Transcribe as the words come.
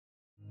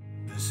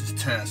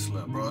It's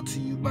Tesla, brought to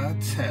you by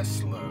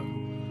Tesla.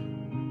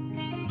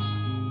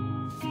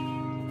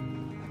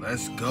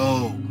 Let's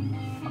go.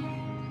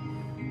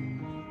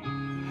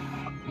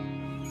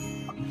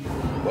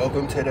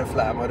 Welcome to the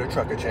Fly Mother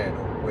Trucker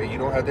channel, where you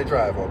don't have to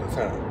drive all the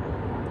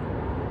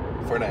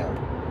time. For now.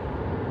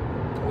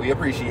 We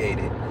appreciate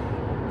it,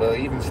 but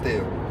even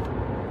still,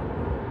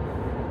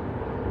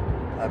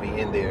 I be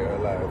in there a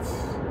lot.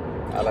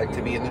 I like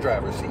to be in the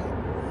driver's seat.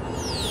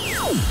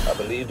 I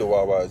believe the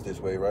Wawa is this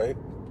way, right?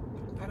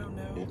 I don't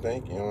know. You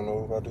think? You don't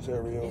know about this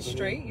area? It's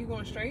straight? You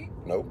going straight?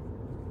 Nope.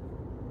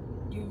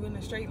 You in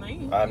a straight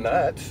lane? I'm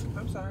not.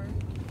 I'm sorry.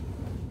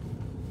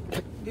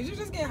 Did you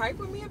just get hyped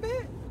with me a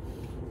bit?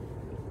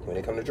 When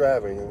it come to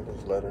driving, you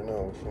just let her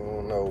know. She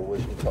don't know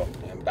what she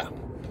talking about.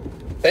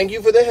 Thank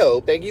you for the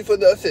help. Thank you for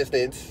the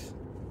assistance.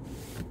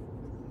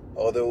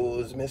 Although it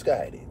was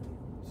misguided.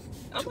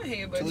 I'm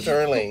ahead, but Two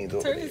turn lanes.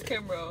 Turn this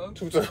camera off.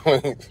 Two turn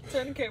lanes.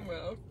 Turn the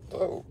camera off.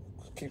 Oh,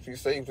 keep you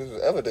safe. This is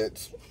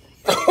evidence.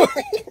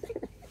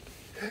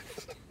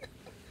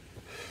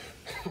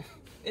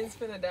 It's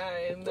finna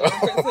die in the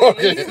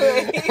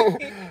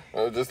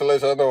okay. Just to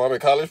let y'all know, I'm in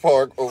College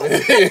Park over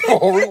here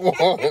on Route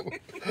 1.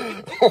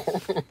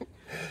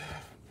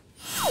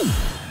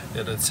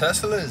 Yeah, the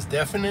Tesla is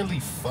definitely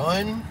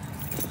fun.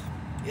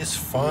 It's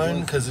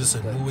fun because it's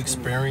a new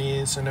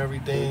experience and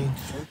everything.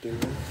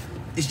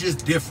 It's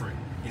just different,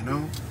 you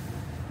know?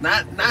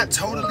 Not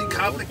totally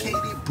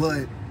complicated,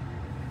 but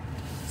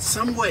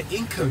somewhat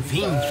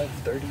inconvenient.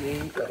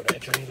 38, oh,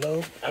 that joint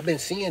low. I've been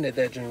seeing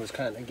that joint was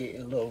kind of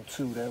getting low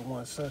too. That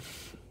one,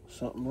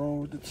 something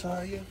wrong with the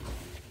tire.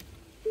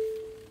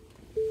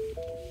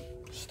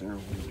 Steering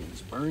wheel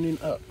is burning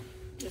up.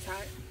 It's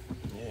hot?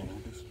 Yeah.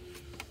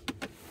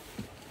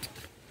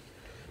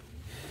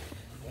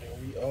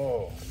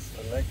 Oh,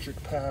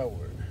 electric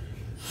power.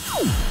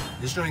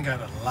 This joint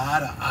got a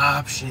lot of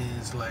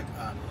options, like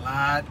a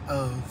lot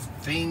of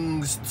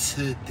things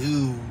to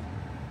do.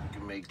 You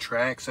can make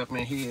tracks up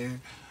in here,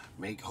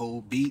 make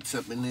whole beats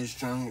up in this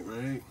joint,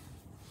 right?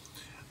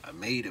 I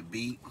made a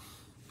beat.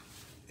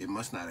 It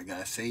must not have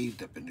got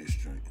saved up in this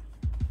joint.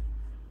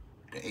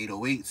 The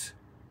 808s.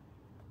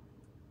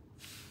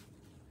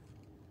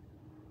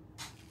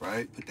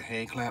 Right? Put the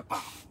hand clap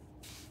on.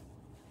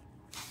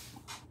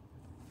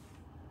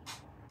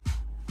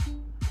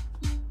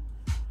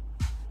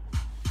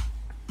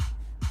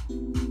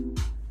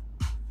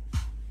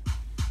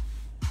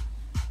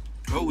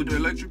 Oh, with the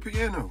electric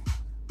piano.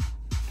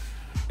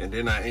 And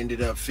then I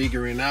ended up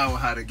figuring out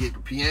how to get the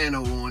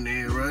piano on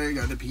there, right?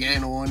 Got the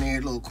piano on there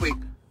a little quick.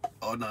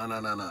 Oh, no,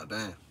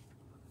 damn.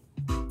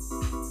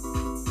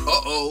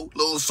 Uh-oh,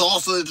 little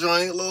salsa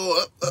joint,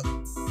 little,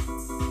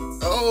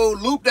 oh,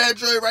 loop that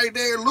joint right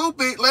there, loop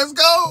it, let's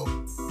go.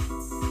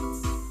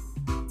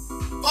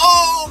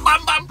 Oh,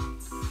 bam, bam,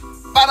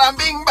 ba-dam,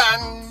 bing,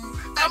 bang,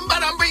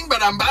 ba-dam, bing,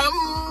 ba-dam, bam,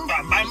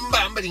 bam, bam,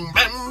 bam, ba-ding,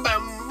 bam,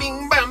 bam,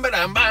 bing, bam,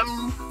 ba-dam,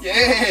 bam.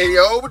 Yeah,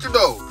 yo, what you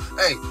do?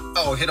 Hey,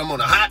 oh, hit him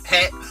on a hot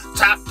hat,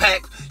 top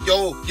pack.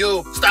 Yo,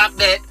 stop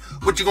that.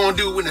 What you gonna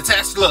do in a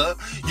Tesla?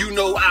 You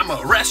know I'm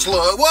a wrestler.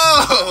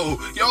 Whoa,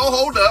 yo,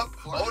 hold up.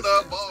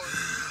 Boy.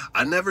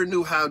 I never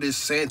knew how this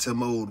Santa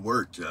mode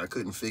worked. I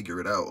couldn't figure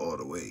it out all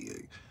the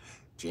way.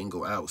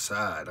 Jingle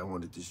outside. I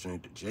wanted this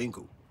joint to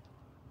jingle.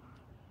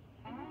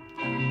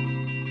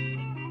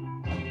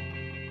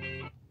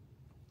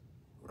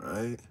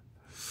 Right?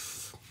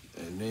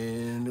 And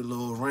then the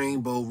little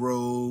rainbow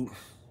road.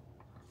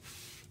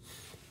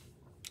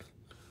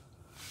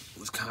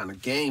 What kind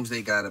of games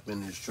they got up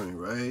in this joint,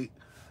 right?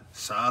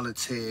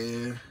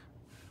 Solitaire,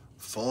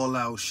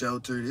 Fallout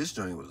Shelter. This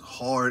joint was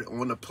hard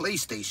on the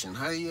PlayStation.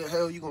 How the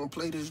hell you gonna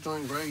play this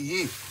joint right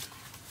here?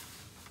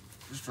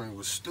 This joint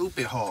was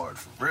stupid hard,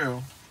 for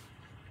real.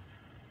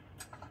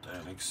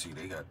 Damn, they can see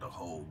they got the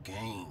whole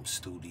game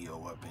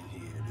studio up in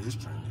here. This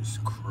joint is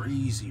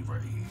crazy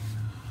right here.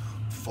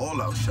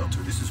 Fallout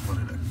Shelter, this is one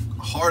of the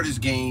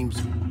hardest games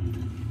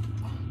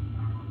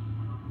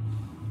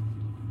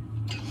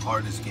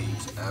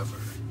ever.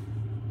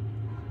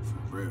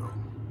 For real.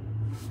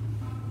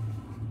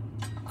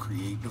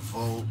 Create the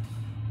Vault.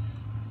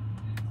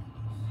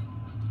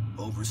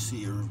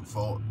 Overseer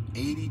Vault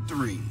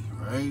 83,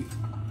 right?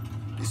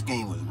 This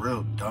game was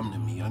real dumb to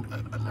me. I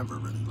never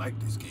really liked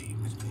this game.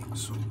 This game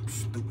was so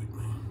stupid,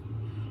 man.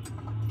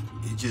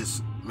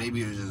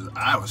 Maybe it was just,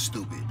 I was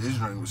stupid. This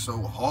game was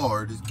so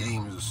hard. This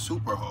game is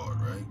super hard,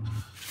 right?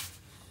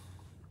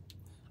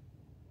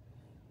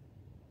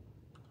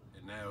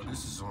 And now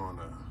this is on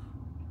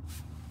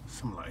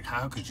I'm like,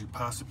 how could you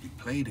possibly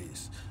play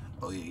this?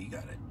 Oh yeah, you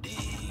gotta dig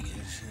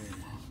and shit.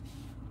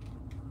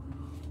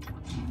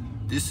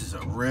 This is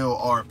a real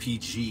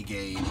RPG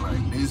game.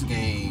 Like, this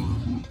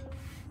game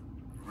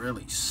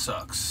really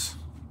sucks.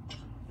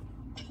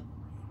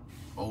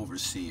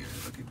 Overseer,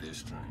 look at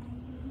this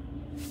thing.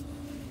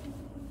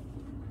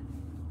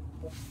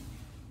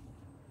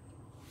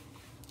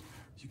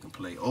 You can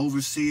play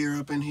Overseer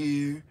up in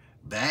here.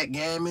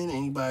 Backgammon,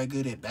 anybody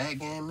good at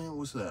backgammon?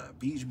 What's that?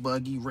 Beach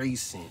buggy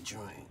racing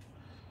joint.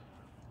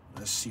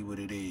 Let's see what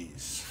it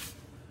is.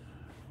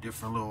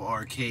 different little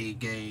arcade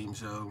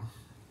games, yo.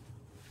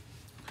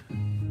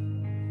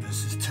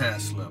 This is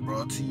Tesla,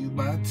 brought to you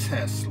by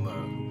Tesla.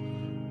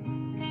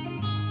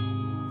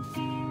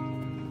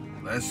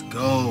 Let's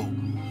go.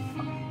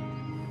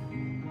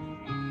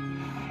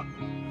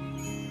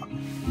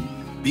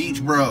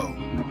 Beach bro.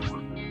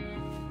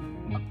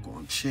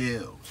 Going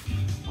chill.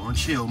 On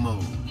chill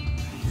mode.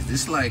 Is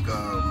this like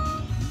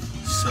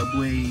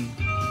Subway?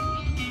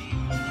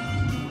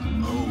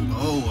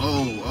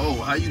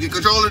 Oh, how you get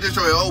control of this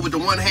joy? Oh, with the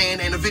one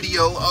hand and the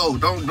video. Oh,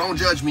 don't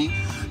judge me.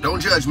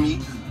 Don't judge me.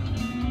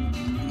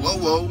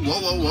 Whoa.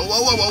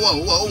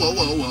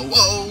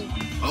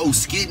 Oh,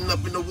 skidding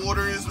up in the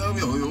water and stuff.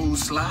 Yo,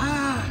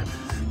 slide.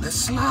 Let's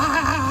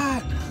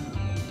slide.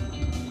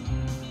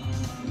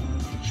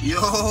 Yo,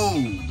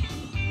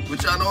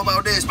 what y'all know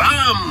about this?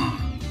 Bam!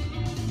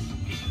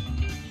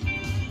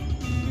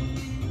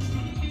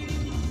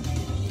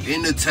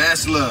 In the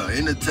Tesla,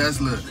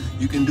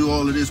 you can do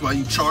all of this while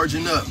you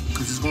charging up,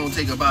 because it's gonna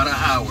take about an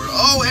hour.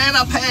 Oh, and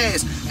I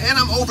passed, and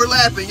I'm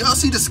overlapping. Y'all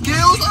see the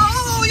skills?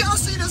 Oh, y'all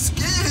see the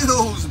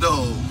skills,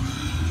 though.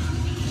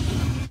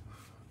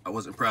 I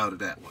wasn't proud of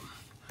that one.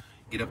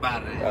 Get up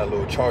out of there. Got a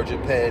little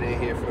charging pad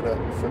in here for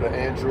the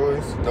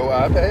Androids. No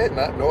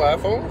iPad, no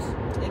iPhones.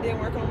 It didn't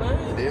work on mine.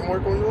 It didn't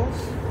work on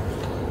yours?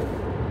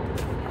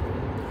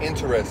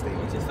 Interesting.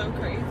 Which is so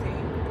crazy.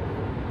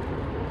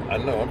 I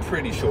know, I'm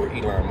pretty sure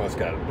Elon Musk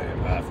got a damn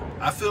iPhone.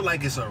 I feel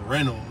like it's a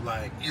rental.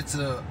 Like, it's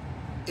a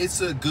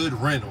good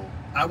rental.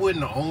 I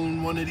wouldn't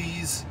own one of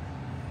these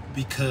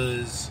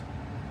because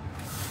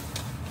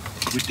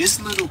with this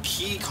little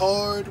key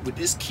card,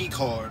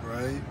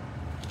 right?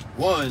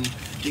 One,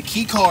 the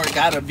key card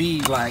gotta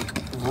be like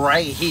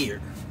right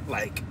here.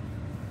 Like,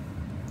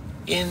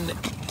 it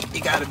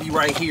gotta be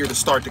right here to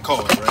start the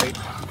car, right?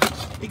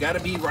 It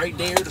gotta be right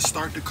there to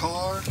start the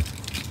car.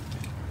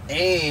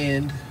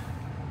 And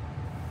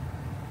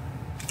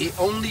it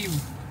only,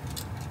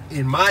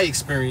 in my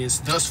experience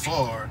thus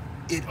far,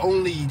 it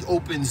only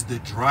opens the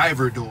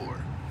driver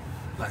door.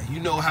 Like, you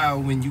know how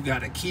when you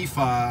got a key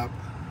fob,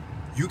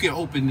 you can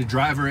open the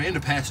driver and the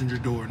passenger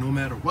door no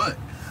matter what.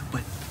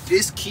 But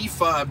this key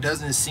fob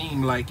doesn't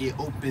seem like it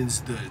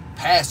opens the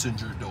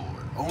passenger door,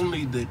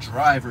 only the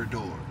driver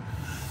door.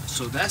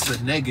 So that's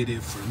a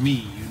negative for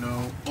me, you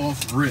know,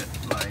 off rip.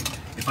 Like,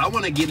 if I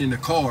want to get in the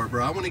car,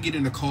 bro, I want to get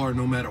in the car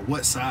no matter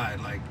what side.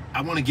 Like,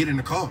 I want to get in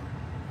the car.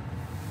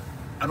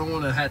 I don't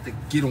want to have to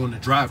get on the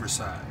driver's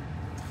side.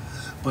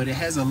 But it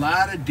has a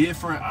lot of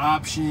different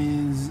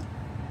options,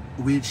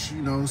 which,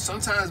 you know,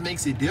 sometimes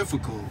makes it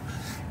difficult.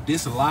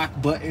 This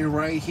lock button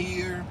right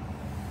here,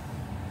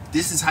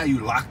 this is how you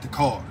lock the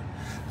car.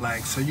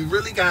 Like, so you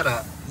really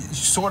gotta, you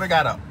sort of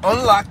gotta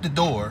unlock the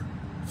door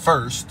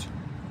first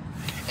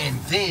and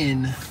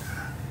then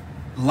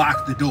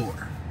lock the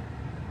door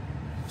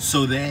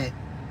so that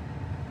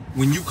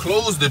when you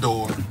close the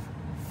door,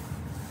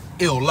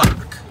 it'll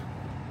lock.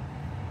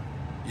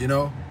 You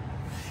know,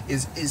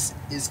 it's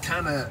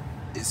kind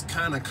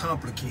of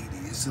complicated.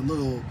 It's a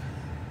little,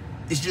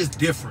 it's just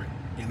different,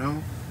 you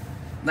know,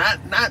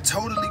 not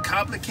totally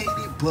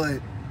complicated,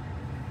 but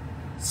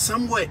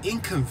somewhat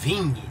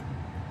inconvenient.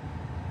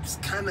 It's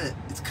kind of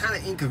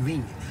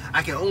inconvenient.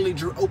 I can only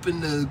open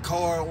the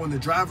car on the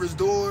driver's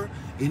door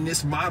in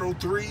this Model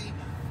 3.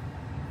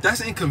 That's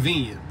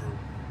inconvenient, bro.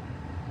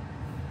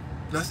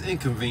 That's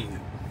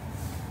inconvenient.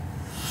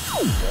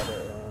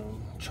 Gotta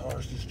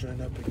charge this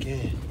joint up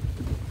again.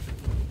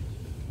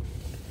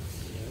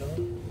 You know?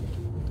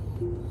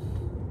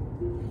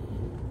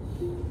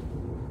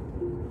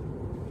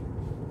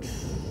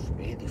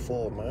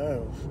 84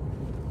 miles.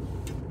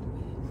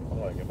 I'm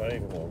like, if I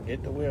ain't gonna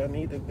get to where I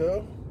need to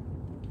go,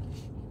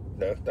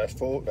 that's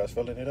full. That's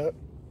filling it up.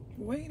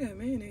 Wait a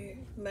minute.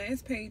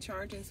 Last paid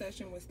charging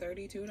session was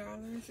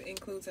 $32.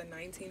 Includes a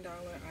 $19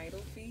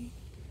 idle fee.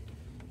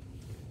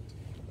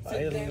 So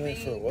Idle that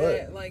means for what?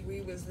 that, like,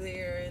 we was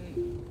there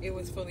and it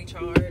was fully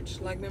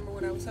charged. Like, remember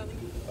what I was telling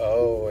you?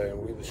 Oh, and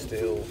we was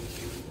still,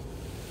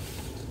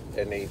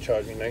 and they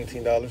charged me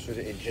 $19 for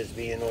it just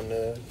being on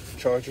the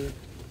charger.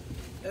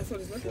 That's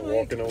what it's looking for like.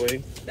 Walking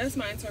away. That's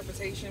my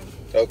interpretation.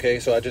 Okay,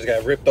 so I just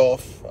got ripped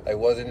off. It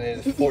wasn't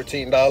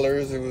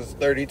 $14. It was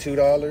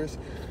 $32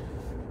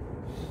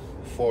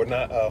 for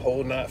a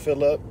whole not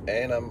fill up,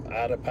 and I'm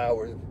out of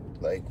power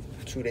like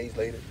 2 days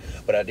later.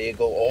 But I did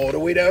go all the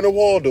way down to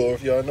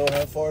Waldorf. Y'all know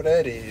how far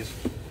that is.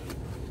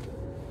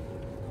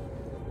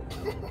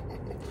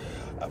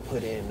 I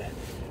put in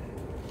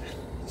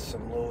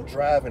some little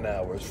driving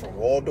hours from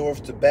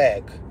Waldorf to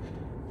back,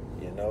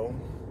 you know.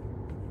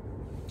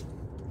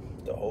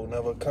 The whole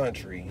nother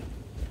country.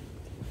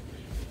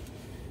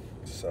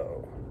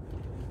 So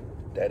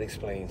that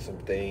explains some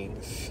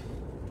things.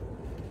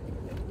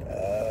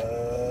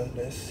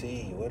 Let's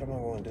see, what am I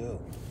gonna do?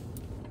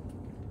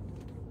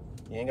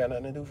 You ain't got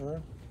nothing to do for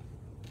real?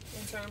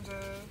 In terms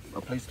of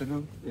a place to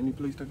go? Any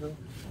place to go?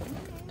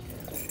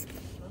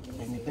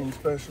 Anything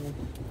special?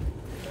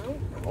 no.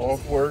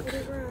 Off work,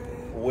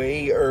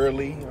 way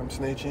early. I'm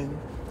snitching.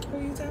 Who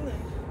are you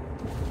telling?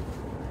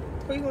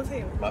 Who you gonna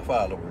tell? My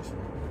followers.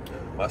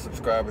 My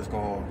subscribers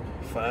gonna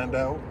find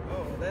out.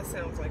 Oh, that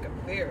sounds like a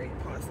very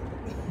possible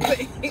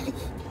thing. It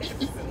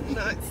does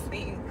not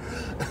seem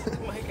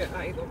like an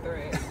idle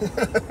threat.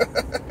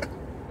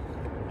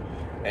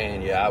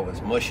 And yeah, I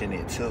was mushing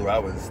it too. I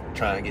was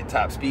trying to get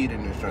top speed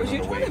in this joint on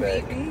the way back. Was you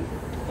trying to beat me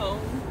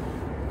home?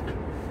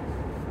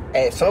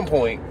 At some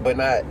point, but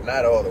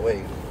not all the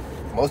way.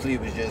 Mostly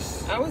it was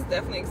just I was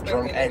definitely expecting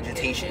drunk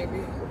agitation.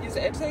 You was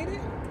agitated?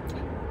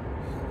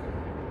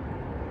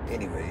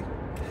 Anyway,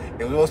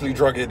 it was mostly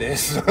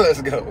drunkenness. So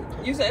let's go.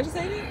 You was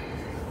agitated?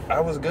 I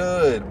was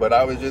good, but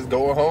I was just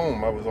going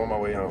home. I was on my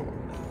way home.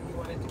 Oh, you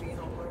wanted to be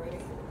home already?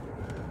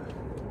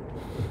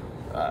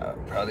 I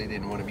probably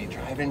didn't want to be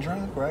driving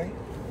drunk, right?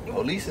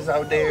 Police is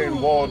out there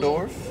in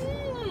Waldorf.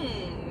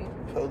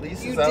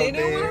 Police is out there. You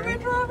didn't want to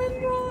be driving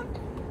drunk?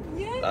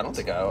 Yet? I don't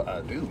think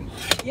I do.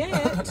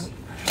 Yet.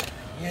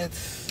 Yet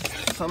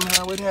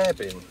somehow it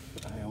happened.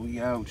 And we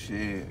out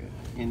here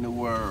in the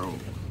world.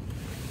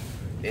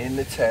 In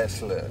the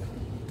Tesla.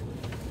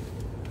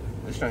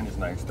 This train is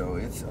nice though.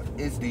 It's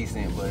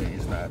decent, but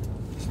it's not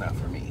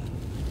for me.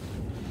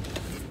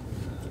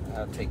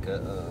 I'll take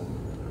probably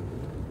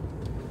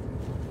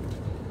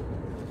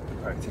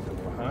take a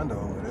little Honda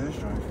over this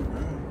joint for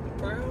real.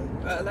 For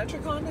real?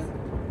 Electric Honda?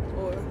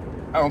 Or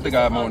I don't think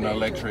I'm on the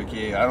electric.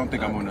 Yeah, I don't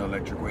think I'm on the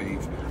electric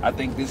wave. I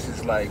think this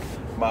is like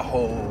my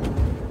whole.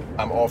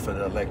 I'm off of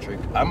the electric.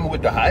 I'm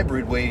with the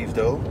hybrid wave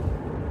though.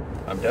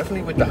 I'm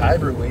definitely with the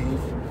hybrid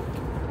wave.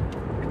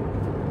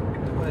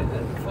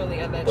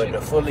 But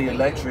the fully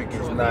electric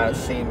is not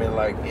seeming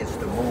like it's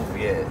the move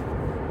yet.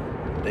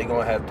 They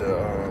gonna have to,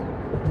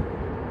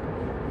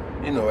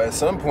 you know, at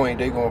some point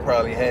they gonna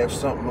probably have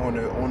something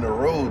on the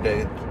road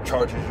that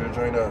charges your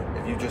joint up.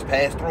 If you just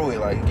pass through it,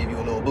 like give you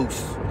a little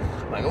boost,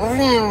 like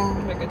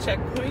a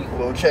checkpoint. A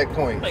little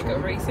checkpoint. Like a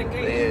racing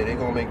game. Yeah, they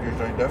gonna make your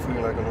joint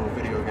definitely like a little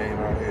video game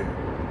out here.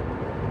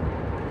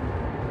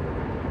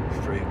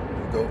 Straight,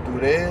 you go through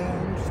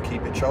there, just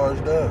keep it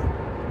charged up.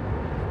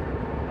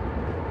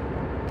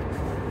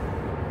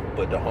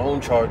 But the home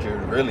charger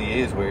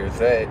really is where it's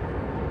at.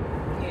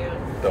 Yeah.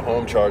 The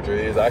home charger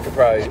is. I could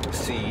probably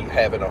see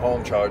having a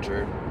home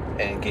charger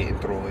and getting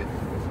through it.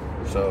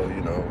 So,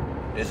 you know,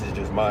 this is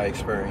just my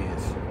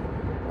experience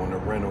on the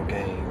rental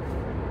game.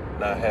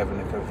 Not having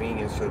the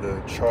convenience of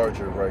the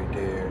charger right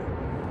there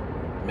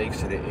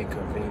makes it an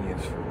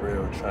inconvenience for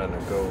real. Trying to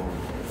go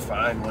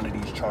find one of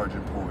these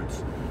charging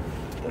ports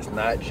that's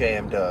not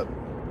jammed up.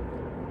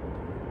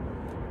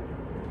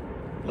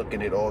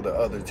 Looking at all the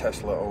other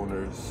Tesla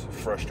owners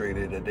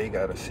frustrated that they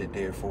gotta sit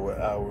there for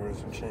an hour and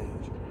some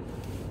change.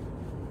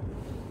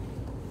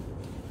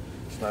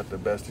 It's not the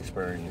best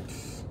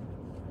experience,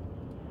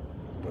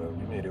 but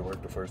we made it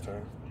work the first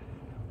time.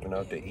 Went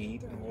out to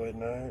eat and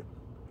whatnot,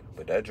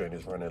 but that joint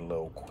is running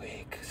low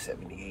quick,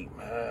 78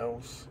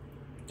 miles.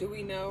 Do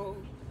we know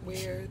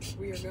where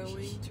we are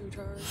going to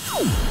charge?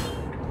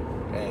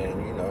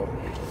 And you know,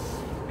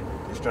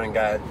 this joint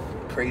got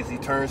crazy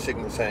turn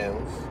signal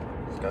sounds.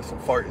 Got some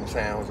farting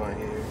sounds on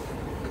here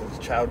because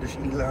childish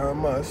Elon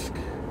Musk,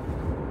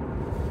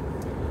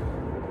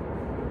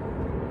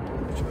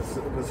 which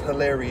was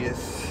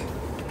hilarious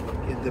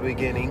in the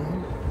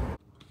beginning.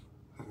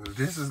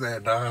 This is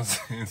that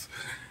nonsense.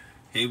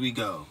 Here we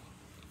go.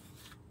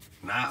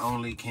 Not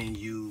only can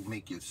you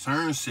make your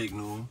turn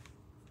signal,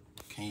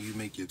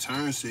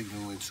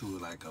 into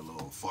like a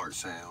little fart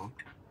sound,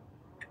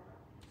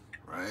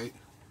 right?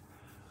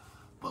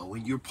 But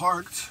when you're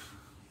parked,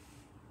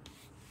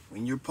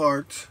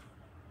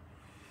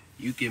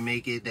 you can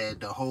make it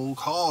that the whole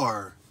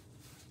car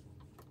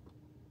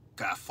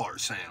got fart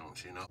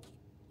sounds, you know?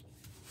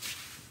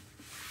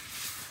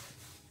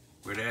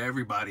 Where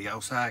everybody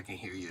outside can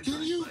hear you.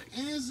 Can you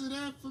answer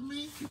that for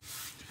me?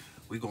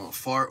 We're gonna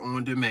fart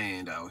on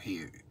demand out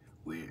here,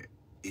 where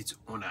it's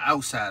on the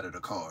outside of the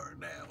car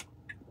now.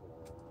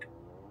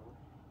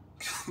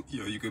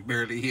 Yo, you can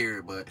barely hear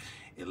it, but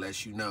it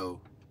lets you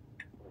know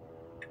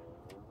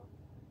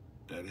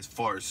that is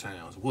fart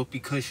sounds. Whoopee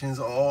cushions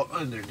all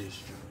under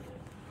this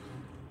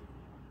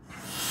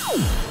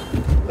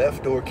joint.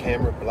 Left door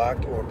camera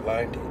blocked or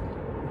blinded.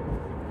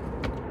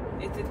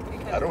 Is it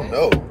because I don't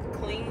know.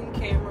 Clean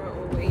camera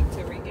or wait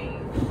to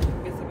regain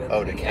visibility?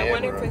 Oh, the camera. I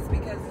wonder if it's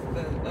because of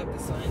the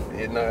sun.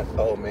 It not.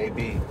 Oh,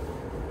 maybe.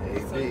 The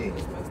sun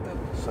just messed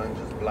up. Sun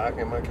just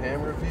blocking my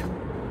camera view.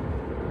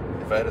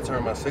 If I had to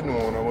turn my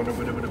signal on, I wonder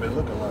what it would have been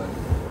looking like.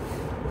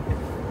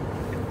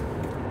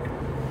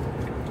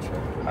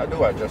 How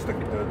do I adjust the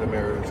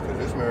mirrors? Because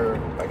this mirror,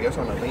 I guess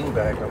on the lean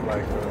back, I'm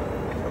like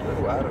a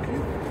little out of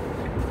view.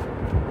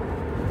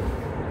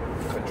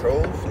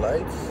 Controls,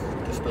 lights,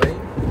 display.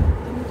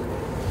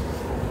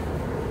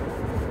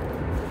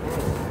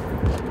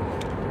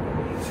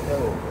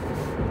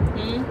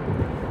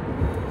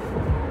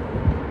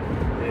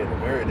 Yeah, the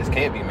mirror, this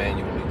can't be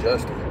manually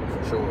adjusted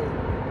for sure.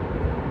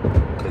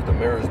 Because the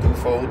mirrors do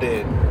fold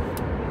in.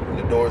 And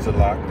the doors are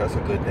locked, that's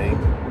a good thing.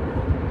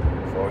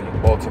 For all you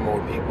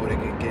Baltimore people that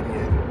get getting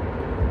your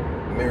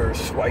mirrors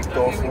swiped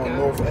off on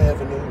North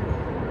Avenue.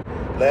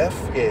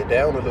 left, yeah,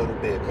 down a little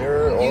bit.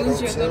 Mirror, auto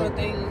Use your little tilt.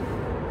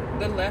 thing,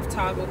 the left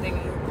toggle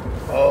thingy.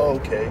 Oh,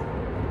 okay.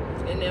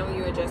 And now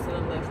you're adjusting the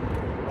left one.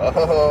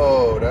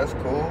 Oh, that's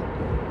cool.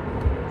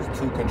 There's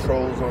 2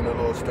 controls on the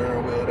little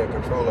steering wheel that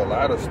control a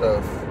lot of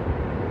stuff.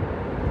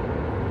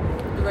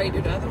 You ready to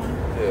do the other one?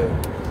 Yeah.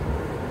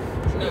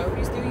 No,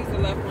 you still use the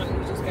left one.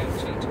 You just gotta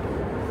change it.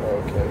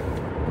 Okay.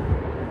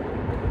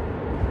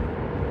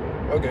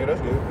 Okay,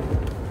 that's good.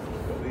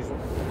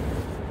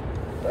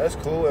 That's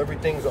cool.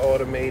 Everything's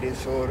automated,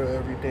 sort of.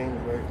 Everything's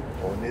like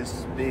on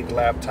this big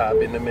laptop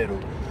in the middle.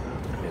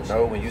 You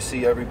know, when you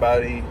see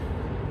everybody,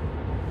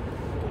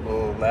 the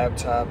little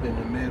laptop in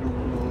the middle,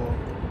 little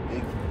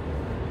big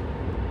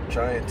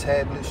giant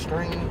tablet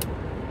screen,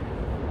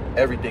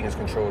 everything is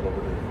controlled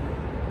over there.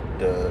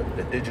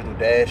 The digital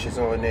dash is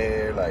on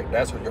there. Like,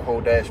 that's what your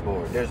whole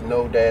dashboard. There's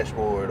no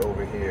dashboard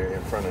over here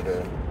in front of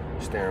the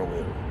steering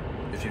wheel.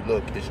 If you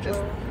look, it's just,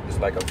 it's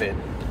like a vent.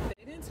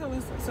 They didn't tell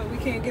us, so we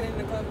can't get in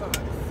the glove box.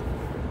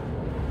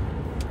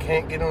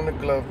 Can't get on the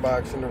glove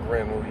box in the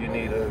rental. You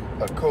need a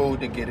code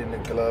to get in the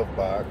glove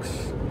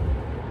box.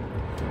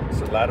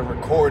 There's a lot of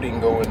recording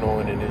going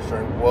on in this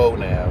room. Whoa,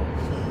 now.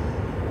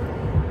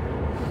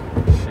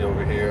 She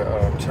over here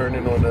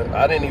turning on the.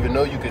 I didn't even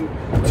know you could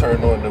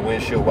turn on the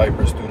windshield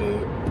wipers through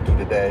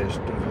the dash,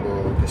 through the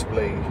little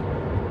display.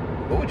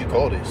 What would you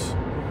call this?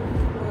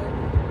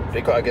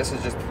 They call. I guess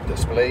it's just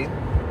display.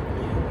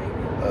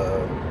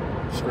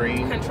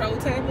 Screen. Control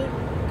tablet.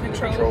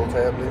 Control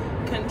tablet.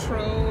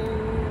 Control.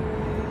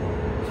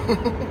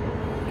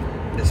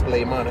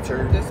 Display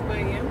monitor.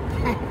 Display, yeah.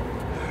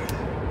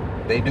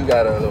 They do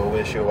got a little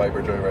windshield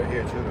wiper joint right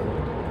here too, though.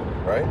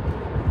 Right?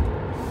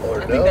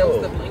 Or I no? think that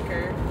was the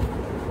blinker.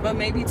 But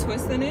maybe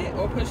twisting it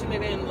or pushing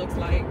it in looks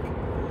like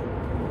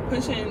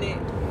pushing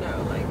it.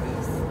 No, like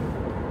this.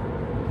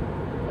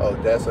 Oh,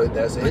 that's it.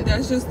 But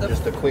that's just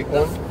a quick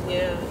one.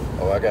 Yeah.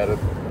 Oh, I got it.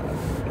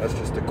 That's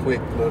just a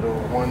quick little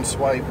one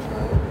swipe.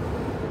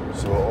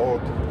 So all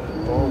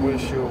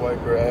windshield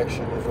wiper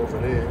action is over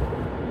there.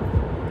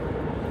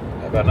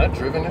 Have I not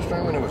driven this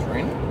thing when it was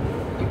raining?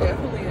 You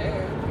definitely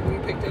have. We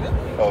picked it up.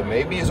 Oh,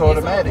 maybe it's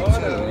automatic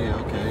auto. too. Yeah,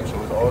 okay.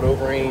 So it's auto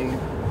rain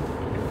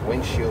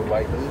windshield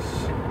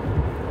wipers.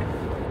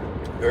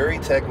 Very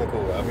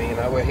technical. I mean,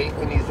 I would hate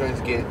when these things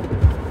get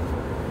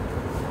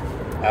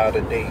out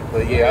of date.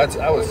 But yeah,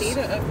 I was. We need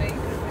an update.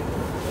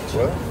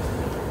 What?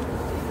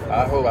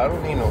 I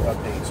don't need no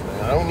updates,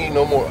 man. I don't need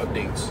no more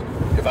updates.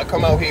 If I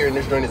come out here and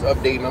this joint is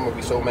updating, I'm gonna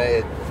be so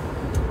mad.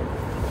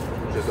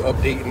 Just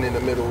updating in the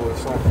middle or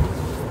something.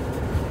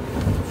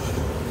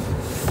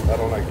 I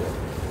don't like that.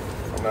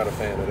 I'm not a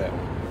fan of that.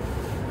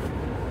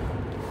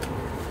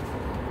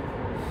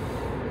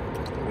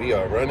 We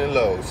are running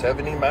low.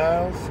 70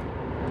 miles?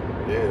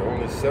 Yeah,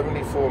 only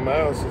 74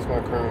 miles since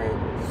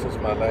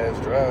my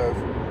last drive.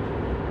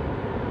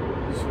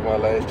 This is my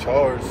last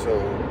charge,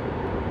 so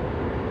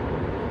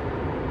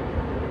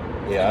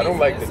yeah, I don't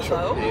like the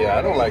charge. Yeah,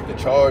 I don't like the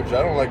charge.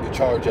 I don't like the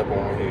charge up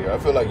on here. I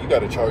feel like you got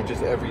to charge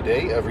this every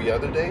day, every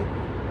other day.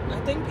 I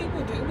think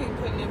people do be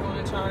putting it on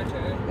a charger.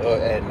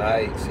 At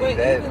night, see but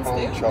that even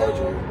home still,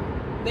 charger.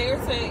 Though, they're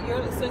saying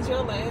since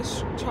your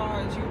last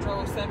charge, you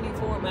drove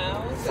 74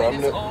 miles, From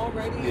and it's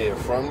already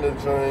from the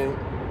joint.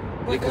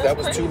 Yeah, because that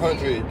was crazy.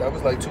 200. That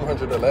was like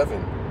 211.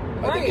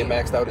 Right. I think it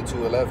maxed out at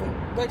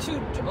 211. But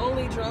you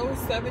only drove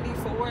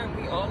 74, and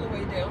we all the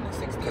way down to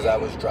 60. Because I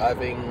was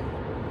driving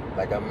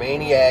like a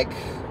maniac,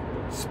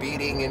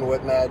 speeding and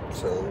whatnot.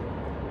 So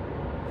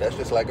that's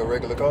just like a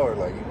regular car.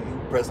 Like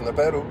you pressing the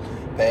pedal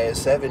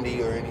past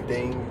 70 or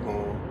anything.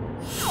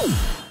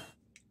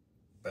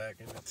 Back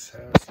in the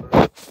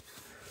Tesla.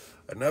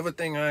 Another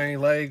thing I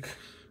ain't like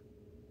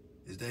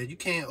is that you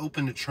can't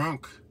open the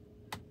trunk.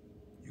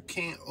 You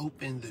can't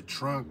open the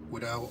trunk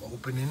without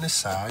opening the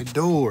side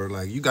door.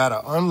 Like, you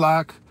gotta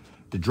unlock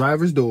the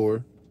driver's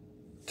door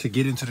to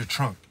get into the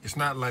trunk. It's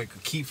not like a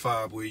key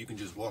fob where you can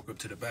just walk up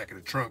to the back of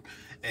the trunk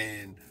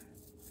and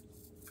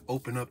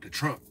open up the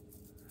trunk.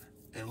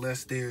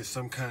 Unless there's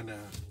some kind of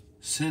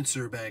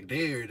sensor back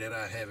there that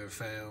I haven't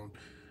found,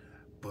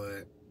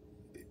 but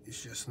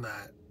it's just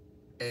not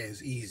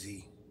as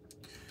easy.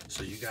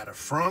 So you got a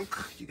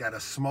frunk, you got a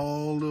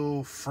small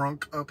little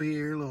frunk up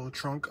here, little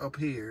trunk up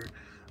here,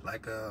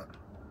 like a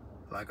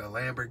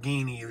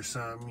Lamborghini or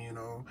something, you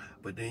know.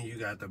 But then you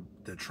got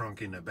the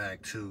trunk in the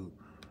back too.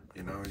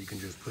 You know, you can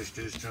just push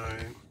this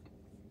joint.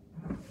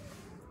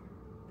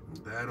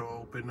 That'll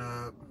open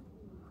up.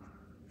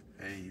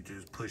 And you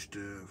just push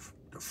the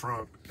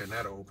front and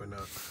that'll open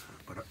up.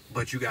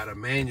 But you gotta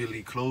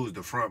manually close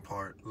the front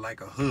part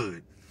like a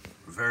hood.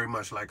 Very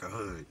much like a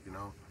hood, you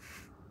know.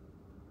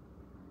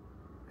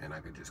 And I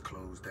could just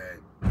close that.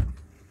 And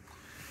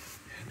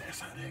that's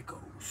how that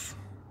goes.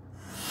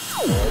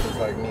 So that's just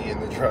like me in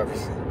the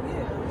driver's seat.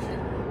 Yeah.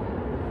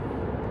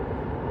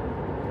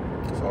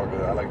 It's all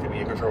good. I like to be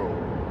in control.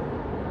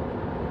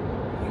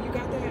 Well, you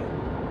got that.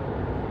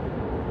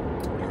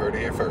 You heard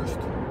it here first.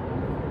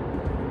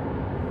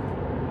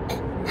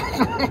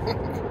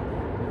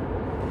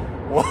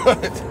 What?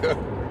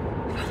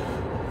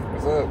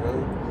 What's up,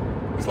 man?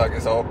 It's like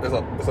it's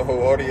a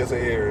whole audience in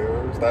here.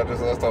 It's not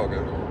just us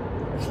talking.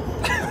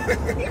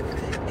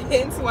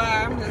 Hence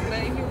why I'm just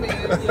letting you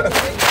live.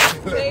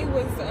 Today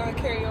was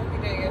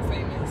karaoke day at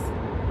Famous.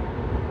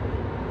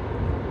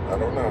 I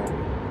don't know.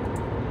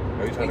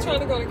 Are you trying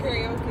to go to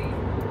karaoke?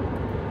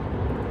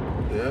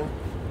 Yeah.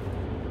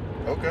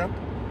 Okay.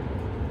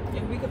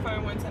 If we could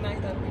find one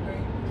tonight, that'd be great.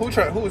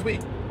 Who is we?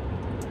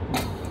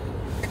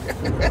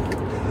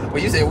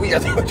 When you say we, I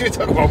thought you were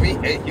talking about me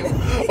and you.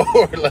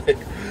 Or like,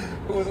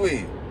 who is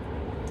we?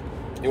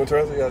 You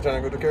interested? Y'all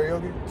trying to go to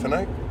karaoke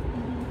tonight?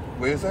 Mm-hmm.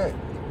 Where is that?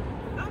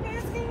 I'm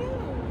asking you.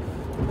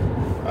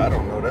 I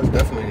don't know. That's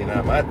definitely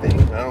not my thing.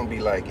 I don't be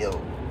like,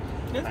 yo,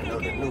 let's I know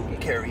the new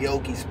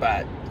karaoke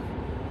spot.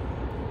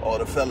 All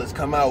the fellas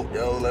come out,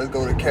 yo, let's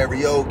go to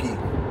karaoke.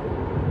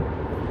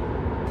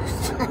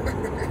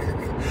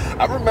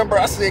 I remember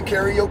I said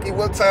karaoke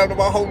one time to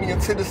my homie in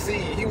Tennessee.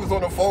 He was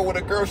on the phone with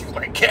a girl. She was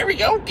like,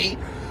 karaoke?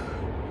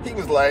 He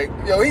was like,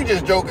 yo, he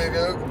just joking,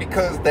 yo,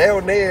 because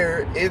down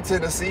there in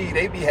Tennessee,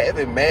 they be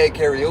having mad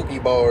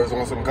karaoke bars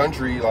on some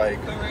country, like,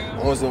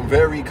 on some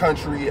very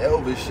country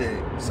Elvis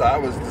shit. So I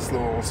was just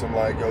on some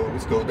like, yo,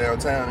 let's go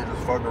downtown and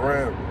just fuck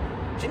around.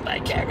 She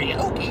like,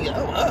 karaoke?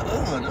 No.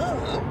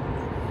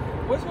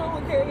 What's wrong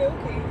with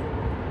karaoke?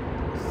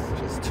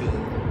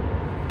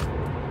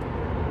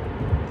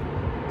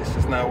 It's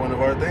just not one of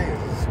our things.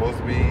 It's supposed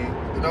to be,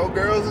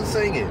 girls are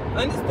singing.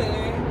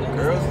 Understand.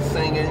 Girls are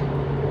singing.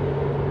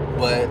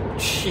 But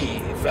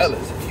shit,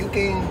 fellas,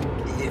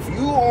 if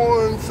you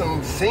on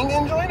some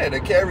singing joint at a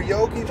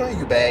karaoke joint,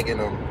 you bagging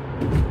them.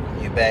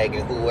 You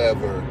bagging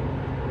whoever.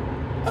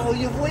 Oh,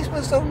 your voice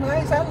was so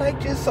nice. I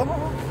liked your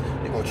song.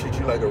 They gonna treat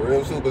you like a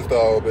real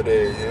superstar over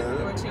there, yeah.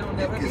 But you'll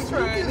never be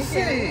trying to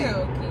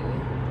karaoke.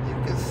 You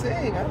can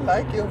sing. I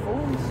like your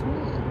voice.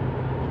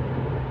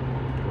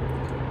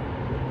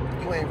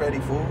 You ain't ready,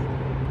 fool.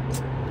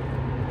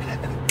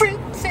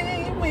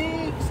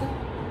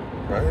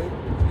 Right?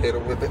 Hit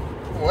him with it.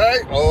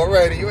 Right?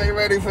 Already. You ain't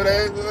ready for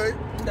that, boy.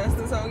 That's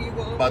the song you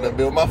go about to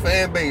build my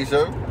fan base,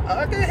 yo.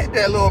 I can hit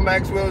that little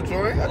Maxwell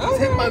joint. I just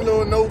hit my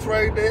little notes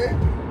right there.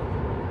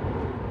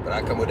 But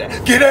I come with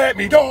that. Get at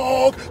me,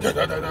 dog!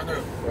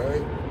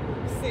 Right?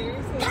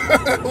 Seriously?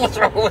 What's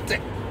wrong with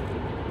that?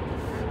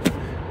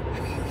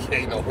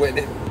 Ain't no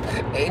winning.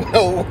 Ain't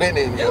no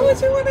winning, yo.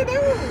 What you want to do?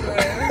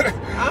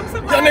 I'm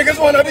surprised. Y'all niggas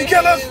want to be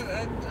killers?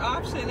 An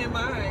option in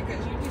mind,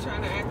 because you be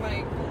trying to act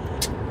like.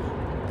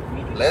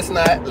 Let's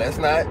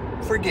not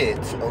forget,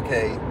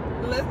 okay?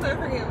 Let's not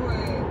forget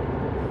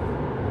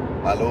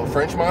what? My little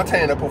French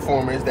Montana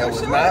performance that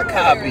was not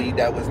copied,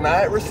 that was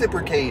not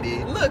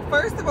reciprocated. Look,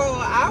 first of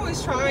all, I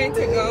was trying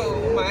to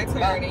go my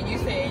turn, and you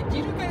said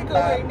you gotta go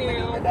right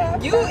now.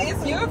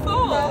 It's your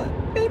fault.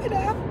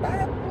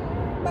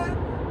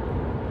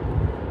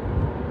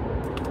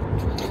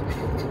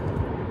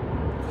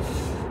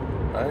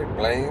 Right,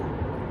 blame.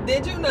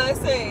 Did you not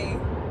say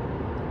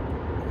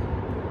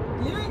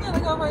you ain't gotta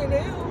go right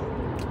now?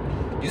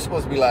 You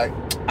supposed to be like,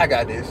 I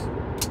got this.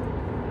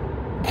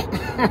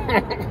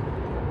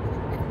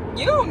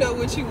 You don't know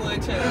what you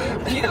want,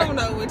 child. You don't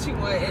know what you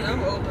want, and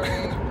I'm over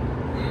it.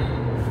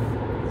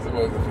 You're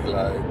supposed to be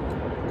like,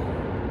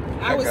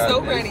 I was so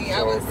ready.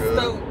 I was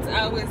stoked.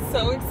 I was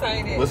so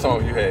excited. What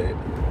song you had? I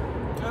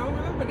don't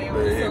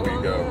remember that. Here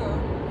we go.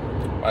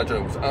 My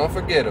dream was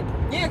unforgettable.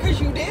 Yeah, because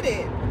you did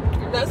it.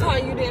 That's how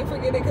you didn't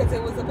forget it, because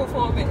it was a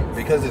performance.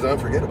 Because it's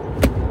unforgettable.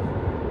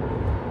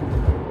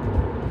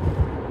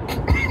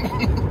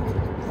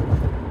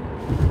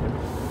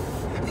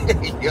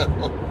 Yo.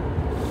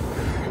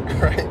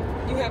 Right?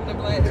 You having a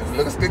blast. It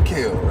looks to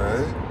kill,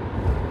 right?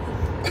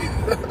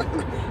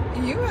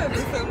 You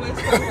having so much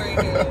fun right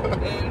now,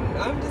 and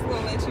I'm just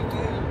gonna let you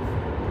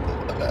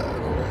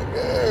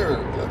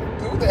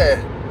do that.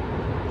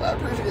 I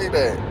appreciate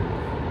that.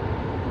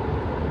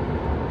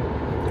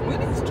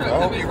 I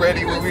hope you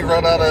ready when we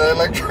run out of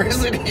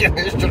electricity in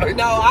this joint.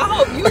 No, I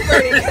hope you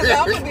ready, because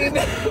I'm gonna be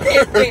mad.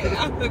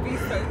 I'm gonna be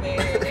so mad.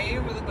 It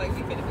ain't really like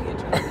we finna be in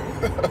trouble.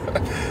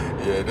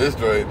 Yeah, this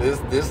joint,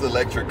 this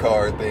electric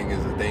car thing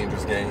is a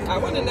dangerous game. I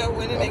want to know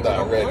when they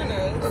gonna warn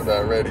us. I'm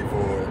not ready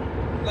for it.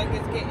 Like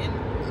it's getting.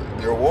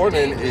 Your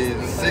warning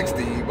is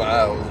 60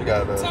 miles. You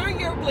gotta turn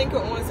your blinker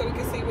on so we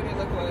can see what it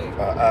look like.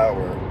 An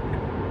hour.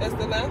 That's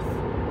the left.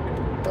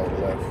 Oh,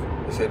 the left.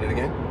 You said it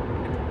again?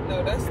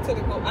 No, that's to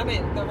the. I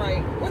meant the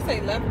right. What's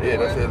that left door? Yeah,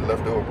 that's it.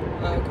 Left door.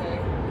 Okay.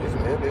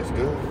 It's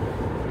good.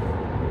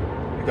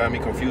 You got me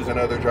confusing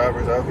other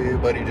drivers out here,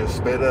 buddy. Just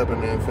sped up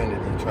in the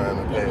Infinity trying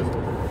to pass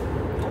them.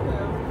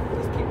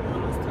 Just keep him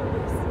on his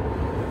toes.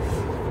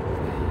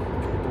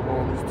 Keep him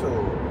on his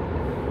toes.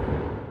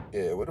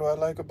 Yeah, what do I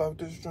like about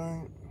this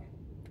joint?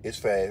 It's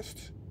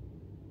fast.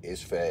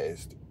 It's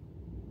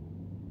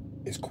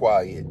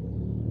quiet.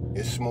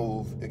 It's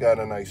smooth. It got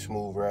a nice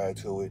smooth ride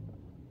to it.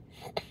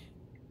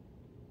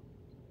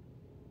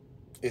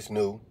 It's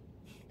new.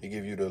 It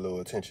give you the little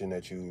attention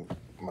that you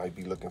might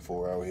be looking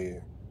for out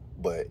here.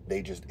 But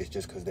it's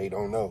just because they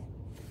don't know.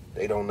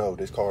 They don't know.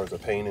 This car is a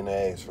pain in the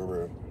ass for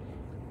real.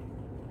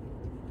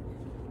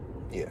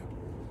 Yeah.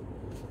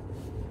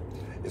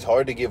 it's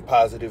hard to give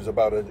positives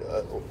about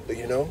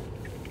you know.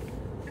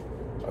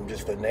 I'm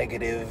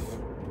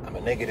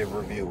a negative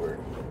reviewer.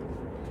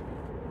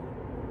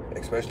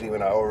 Especially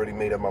when I already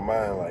made up my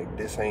mind, like,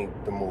 this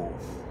ain't the move.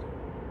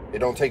 It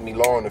don't take me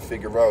long to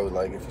figure out,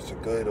 like, if it's a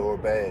good or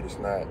bad. It's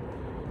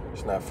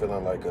not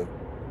feeling like a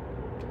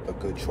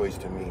good choice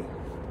to me.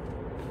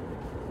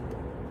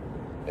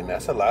 And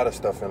that's a lot of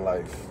stuff in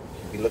life.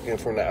 You be looking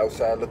from the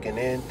outside, looking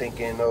in,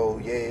 thinking,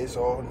 oh, yeah, it's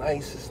all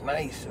nice, it's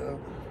nice.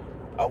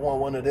 I want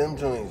one of them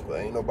joints,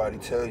 but ain't nobody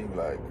tell you,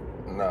 like,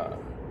 nah,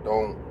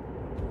 don't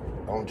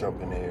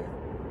jump in there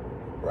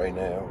right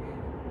now.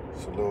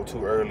 It's a little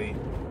too early.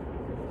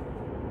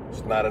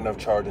 There's not enough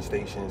charging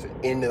stations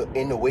in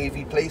the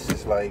wavy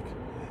places. Like,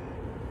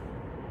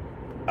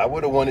 I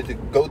would have wanted to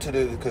go to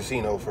the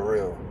casino for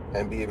real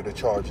and be able to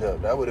charge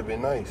up. That would have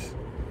been nice.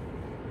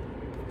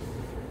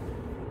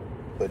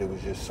 But it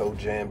was just so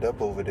jammed up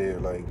over there,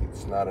 like,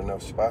 it's not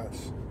enough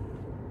spots.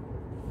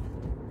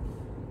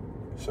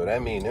 So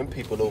that means them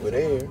people over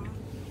there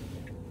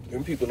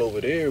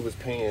was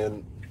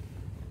paying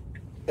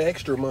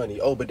extra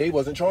money. Oh, but they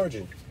wasn't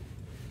charging.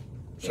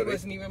 So they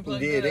wasn't even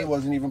plugged up. Yeah, they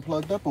wasn't even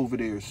plugged up over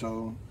there,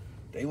 so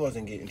they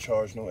wasn't getting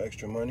charged no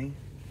extra money.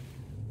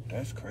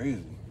 That's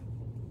crazy.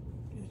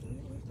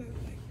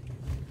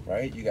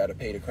 Right? You gotta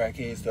pay the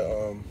crackheads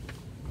to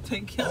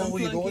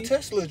you go a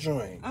Tesla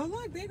joint. Oh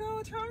look, they go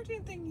a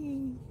charging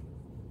thingy.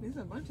 There's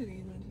a bunch of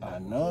these. I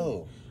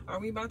know. Are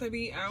we about to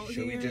be out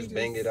Should here? we just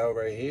bang it out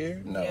right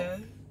here? No. Yeah.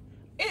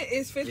 It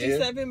is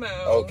 57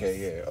 miles. Okay,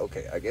 yeah,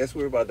 okay. I guess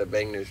we're about to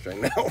bang this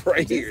string out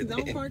right here.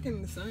 Don't park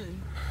in the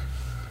sun.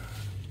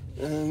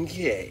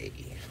 Okay.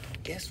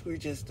 Guess we're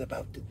just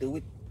about to do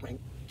it right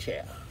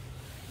here.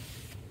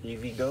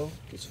 EV go.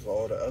 This is for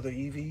all the other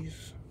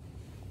EVs.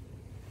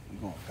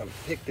 We're gonna come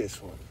pick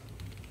this one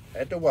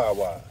at the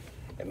Wawa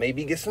and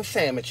maybe get some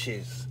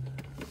sandwiches.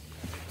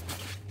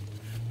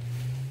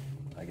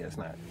 I guess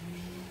not.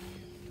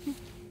 I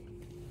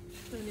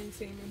didn't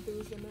seem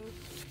enthused enough.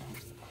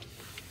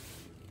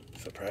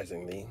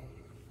 Surprisingly,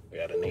 we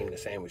gotta name the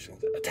sandwiches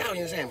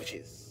Italian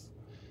sandwiches.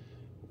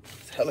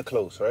 It's hella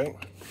close, right?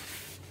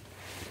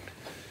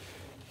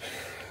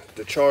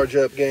 The charge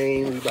up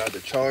game, we about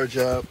to charge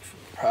up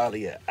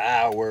probably an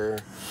hour.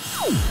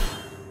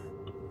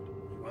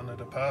 One of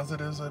the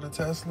positives of the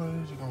Tesla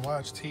is you can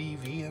watch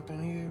TV up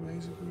in here,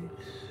 basically.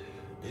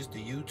 It's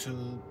the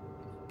YouTube.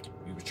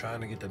 We was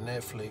trying to get the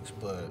Netflix,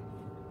 but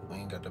we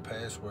ain't got the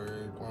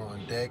password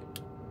on deck,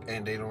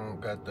 and they don't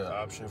got the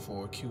option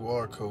for a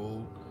QR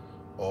code.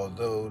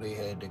 Although they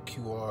had the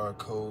QR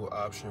code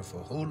option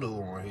for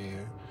Hulu on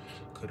here.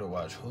 Could have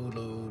watched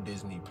Hulu,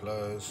 Disney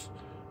Plus,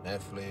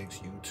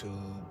 Netflix,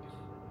 YouTube.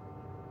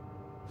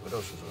 What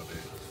else is on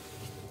there?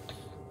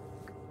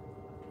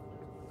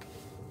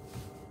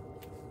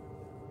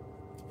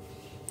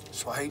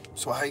 Swipe.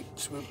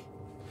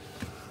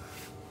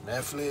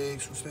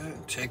 Netflix, what's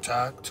that?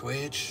 TikTok,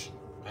 Twitch.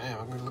 Man,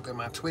 I'm gonna look at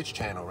my Twitch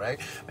channel, right?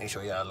 Make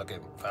sure y'all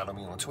follow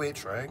me on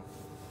Twitch, right?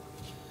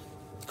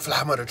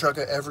 Fly Mother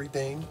Trucker,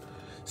 everything.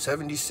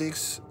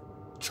 76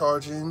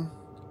 charging.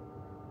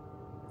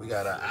 We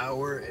got an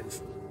hour and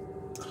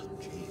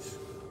jeez,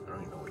 I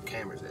don't even know where the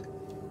camera's at.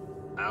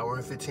 Hour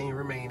and 15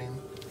 remaining.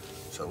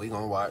 So we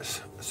gonna watch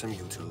some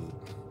YouTube.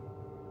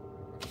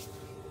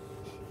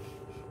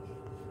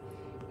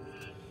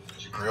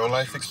 Real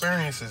life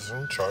experiences,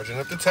 huh? Charging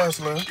up the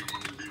Tesla.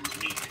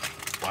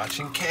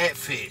 Watching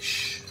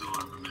catfish.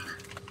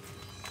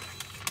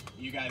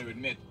 You got to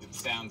admit, it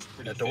sounds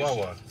pretty at the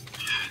Wawa.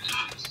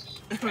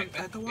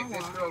 At the Wawa. If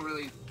this girl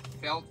really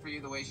felt for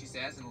you the way she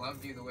says and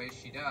loved you the way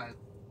she does,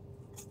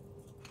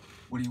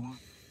 what do you want?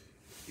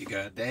 You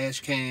got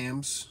dash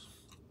cams,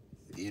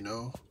 you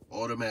know,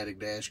 automatic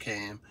dash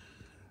cam.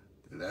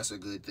 That's a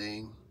good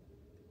thing.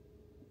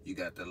 You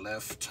got the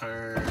left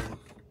turn,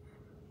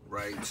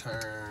 right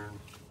turn,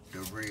 the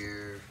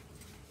rear,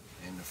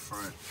 and the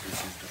front.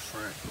 This is the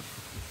front.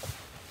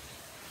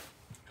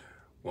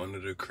 One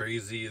of the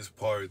craziest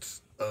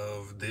parts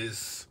of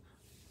this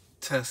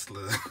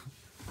Tesla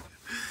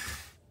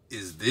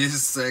is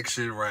this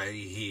section right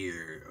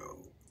here.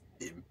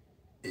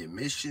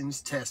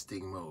 Emissions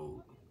testing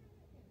mode,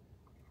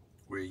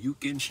 where you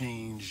can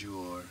change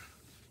your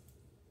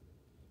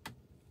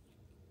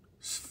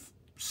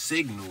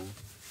signal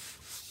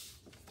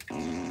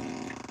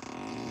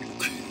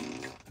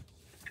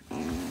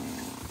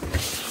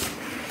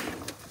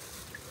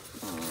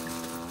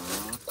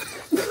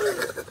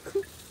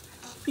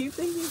You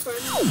think you're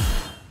funny?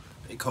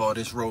 They call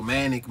this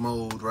romantic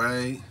mode,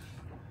 right?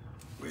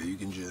 Where you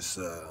can just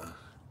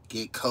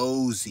get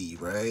cozy,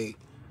 right?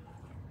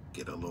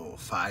 Get a little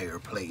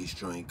fireplace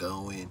joint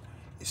going.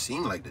 It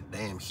seemed like the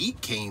damn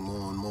heat came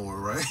on more,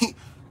 right?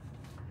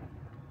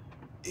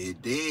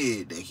 It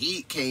did. The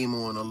heat came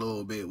on a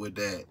little bit with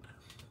that.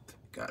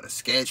 Got a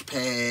sketch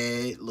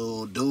pad,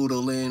 little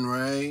doodling,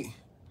 right?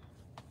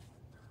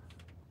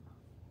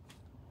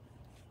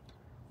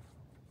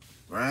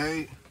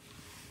 Right?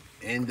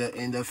 And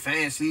the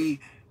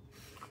fancy,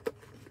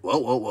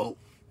 whoa.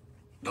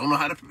 Don't know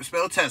how to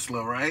spell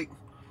Tesla, right?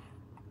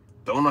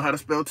 Don't know how to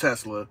spell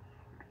Tesla.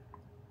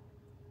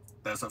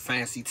 That's a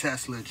fancy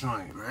Tesla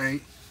joint,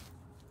 right?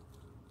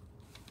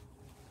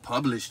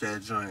 Publish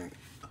that joint.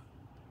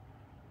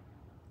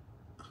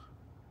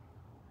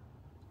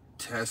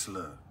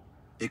 Tesla.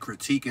 It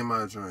critiquing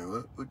my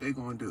joint. What they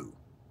gonna do?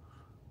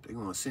 They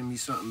gonna send me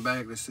something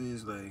back that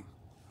says like,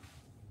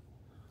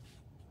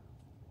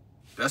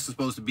 that's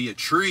supposed to be a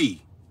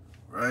tree,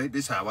 right?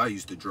 This is how I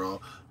used to draw.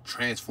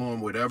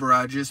 Transform whatever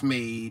I just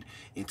made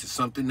into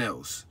something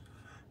else.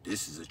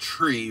 This is a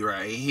tree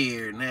right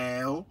here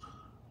now,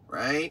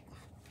 right?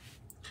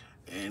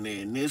 And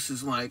then this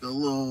is like a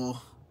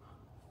little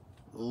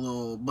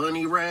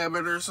bunny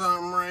rabbit or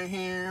something right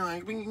here.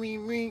 Like beep,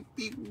 beep, beep,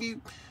 beep,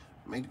 beep.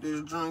 Make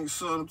this joint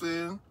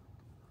something.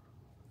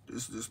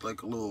 This is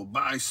like a little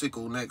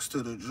bicycle next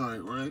to the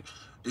joint, right?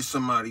 This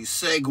somebody's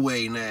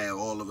Segway now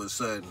all of a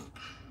sudden.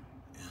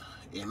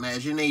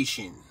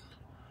 Imagination.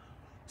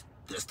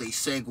 That's they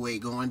Segway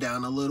going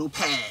down a little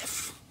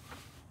path.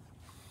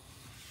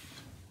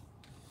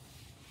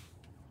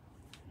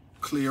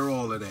 Clear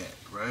all of that,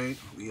 right?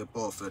 We up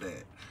off of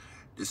that.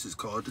 This is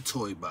called the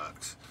toy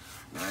box.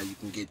 Now you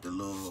can get the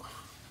little,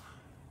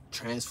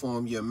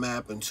 transform your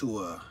map into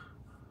a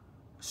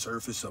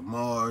surface of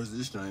Mars.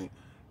 This joint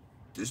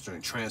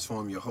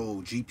transform your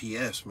whole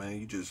GPS, man.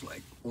 You just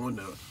like on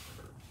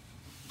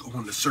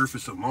the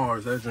surface of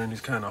Mars. That joint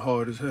is kind of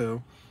hard as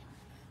hell.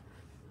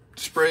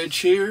 Spread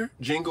cheer,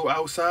 jingle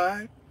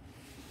outside.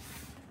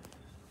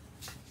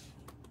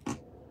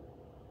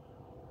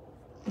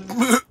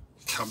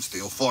 I'm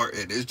still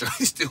farting. This joint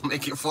still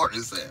making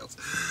farting sounds.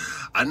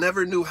 I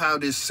never knew how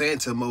this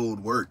Santa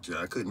mode worked.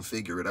 I couldn't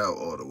figure it out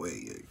all the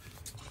way.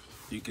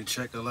 You can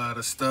check a lot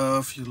of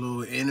stuff, your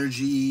little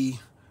energy,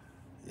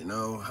 you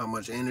know, how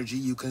much energy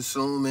you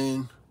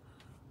consuming,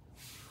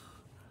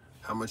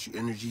 how much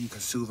energy you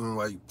consuming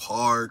while you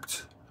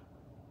parked,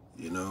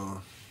 you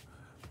know,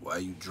 while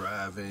you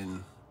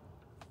driving,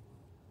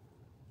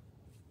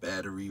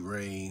 battery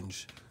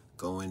range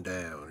going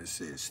down. It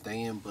says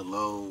staying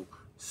below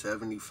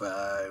 70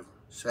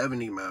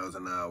 miles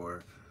an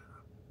hour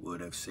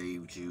would have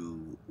saved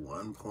you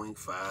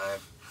 1.5.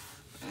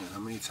 Man, how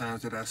many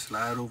times did I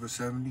slide over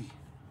 70?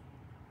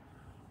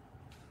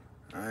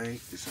 All right,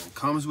 this one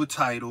comes with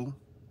title,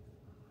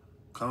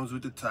 comes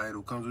with the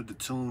title, comes with the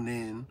tune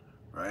in,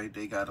 right?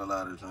 They got a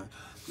lot of time.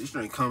 This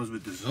thing comes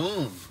with the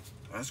zoom.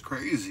 That's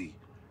crazy.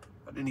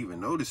 I didn't even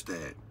notice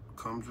that.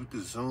 Comes with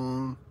the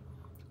zoom,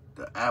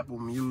 the Apple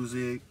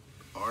Music,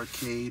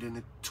 arcade, and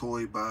the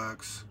toy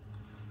box.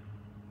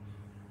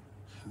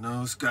 You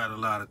know, it's got a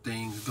lot of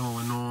things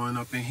going on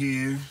up in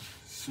here.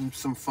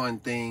 Some fun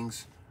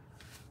things.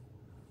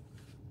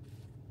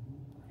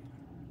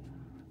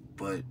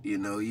 But, you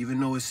know, even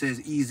though it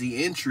says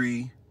easy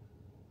entry,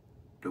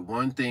 the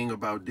one thing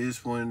about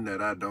this one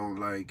that I don't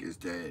like is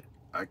that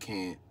I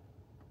can't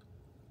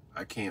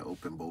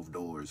open both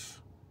doors.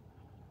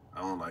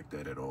 I don't like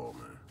that at all,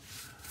 man.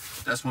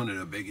 That's one of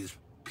the biggest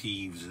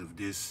peeves of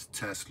this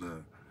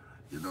Tesla.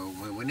 You know,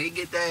 when they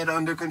get that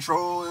under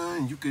control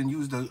and you can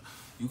use that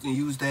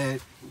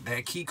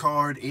key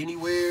card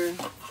anywhere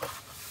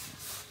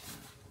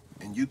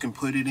and you can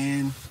put it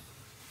in,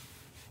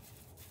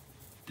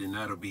 then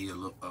that'll be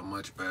a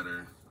much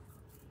better.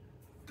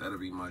 That'll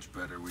be much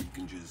better where you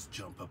can just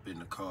jump up in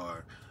the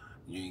car.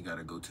 You ain't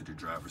gotta go to the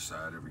driver's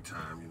side every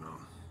time, you know.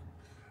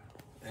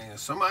 And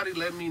somebody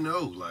let me know,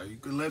 like, you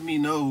can let me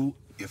know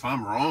if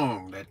I'm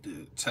wrong that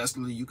the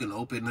Tesla, you can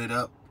open it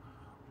up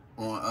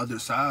on other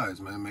sides,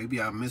 man.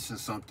 Maybe I'm missing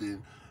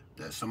something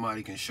that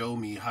somebody can show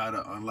me how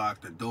to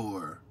unlock the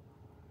door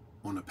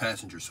on the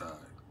passenger side,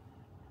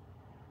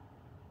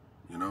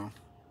 you know?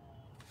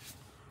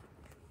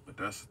 But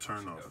that's a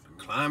turn off.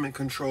 The climate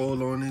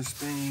control on this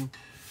thing,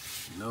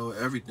 you know,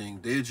 everything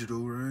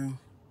digital, right?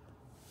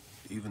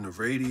 Even the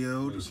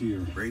radio,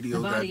 the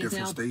radio got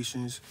different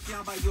stations.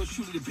 Down by your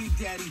shooter, the Big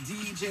Daddy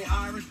DJ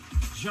Irish.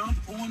 Jump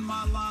on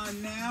my line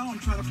now. I'm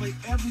trying to play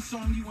every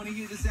song you want to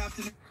hear this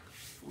afternoon.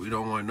 We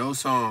don't want no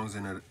songs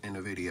in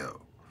the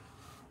video,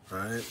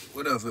 right?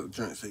 What other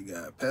drinks they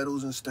got?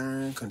 Pedals and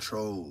steering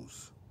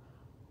controls,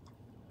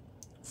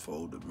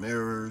 folded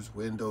mirrors,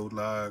 window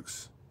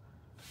locks.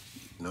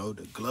 You know,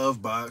 the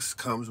glove box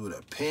comes with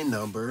a PIN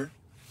number.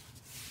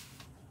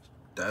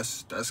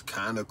 That's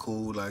kind of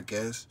cool, I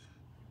guess.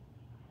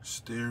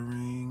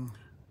 Steering.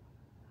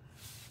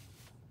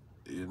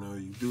 You know,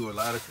 you do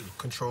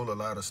control a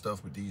lot of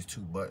stuff with these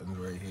two buttons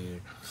right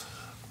here.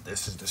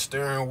 This is the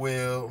steering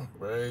wheel,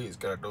 right? It's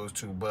got those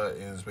two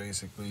buttons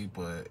basically,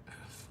 but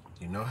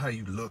you know how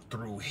you look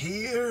through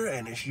here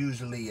and it's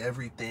usually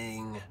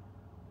everything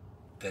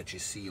that you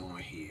see on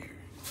here,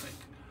 like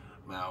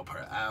mile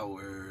per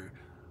hour,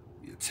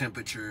 your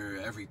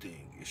temperature,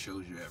 everything. It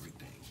shows you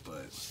everything,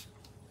 but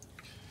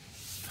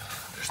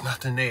there's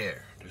nothing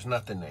there. There's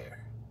nothing there.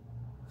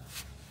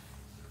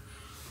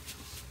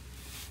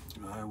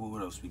 All right,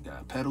 what else we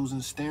got? Pedals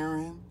and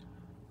steering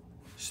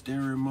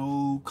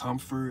mode,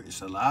 comfort.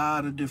 It's a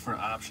lot of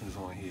different options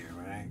on here,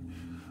 right?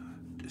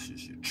 This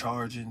is your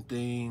charging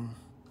thing.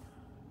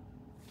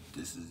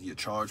 This is your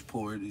charge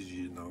port, is,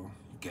 you know,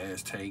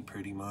 gas tank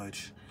pretty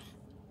much.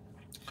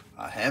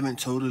 I haven't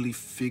totally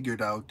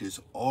figured out this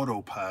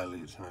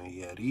autopilot thing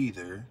yet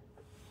either.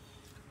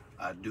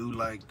 I do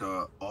like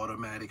the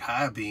automatic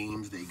high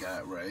beams they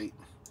got, right?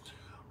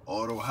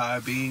 Auto high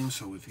beams,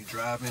 so if you're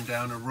driving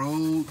down the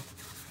road,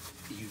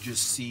 you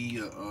just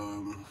see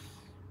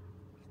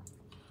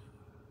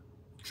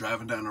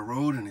driving down the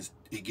road and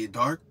it get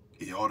dark,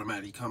 it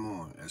automatically come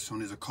on. As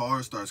soon as a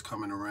car starts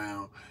coming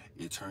around,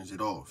 it turns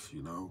it off,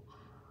 you know?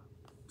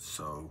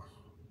 So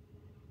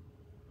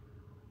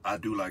I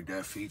do like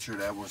that feature.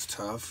 That one's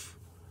tough,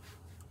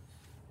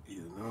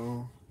 you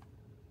know?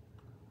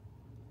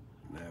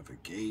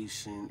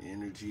 Navigation,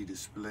 energy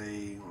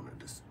display on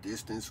a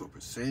distance or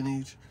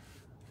percentage.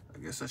 I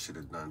guess I should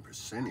have done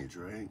percentage,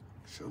 right?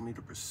 Show me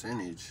the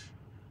percentage.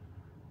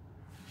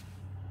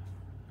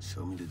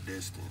 Show me the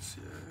distance,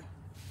 yeah.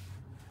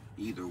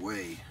 Either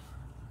way,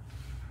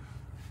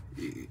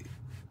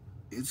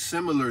 it's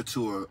similar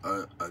to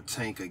a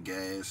tank of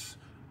gas.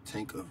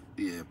 Tank of,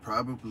 yeah,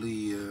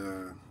 probably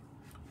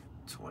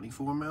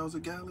 24 miles a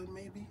gallon,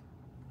 maybe?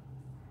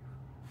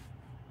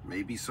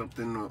 Maybe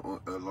something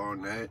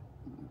along that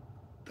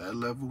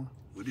level.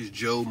 What is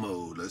Joe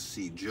mode? Let's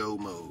see, Joe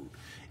mode.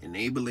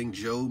 Enabling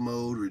Joe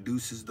mode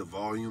reduces the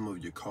volume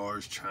of your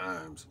car's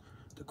chimes.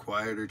 The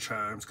quieter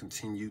chimes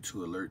continue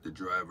to alert the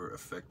driver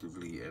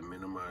effectively and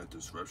minimize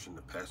disruption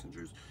to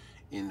passengers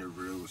in the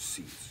rear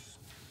seats.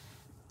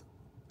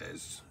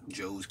 As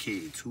Joe's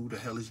kids. Who the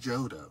hell is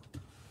Joe though?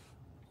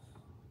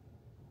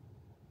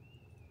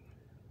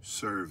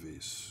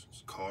 Service,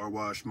 car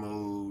wash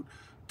mode,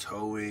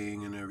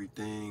 towing and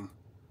everything.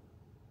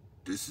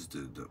 This is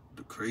the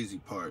crazy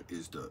part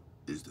is the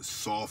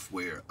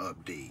software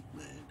update,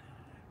 man.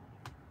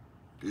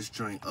 This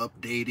joint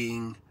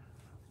updating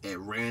at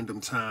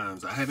random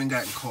times. I haven't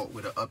gotten caught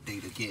with an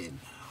update again,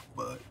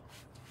 but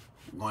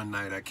one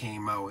night I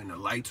came out and the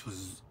lights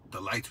was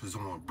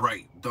on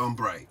bright, dumb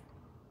bright.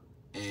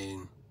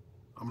 And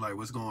I'm like,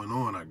 what's going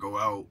on? I go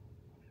out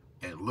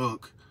and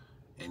look,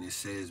 and it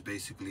says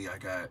basically I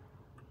got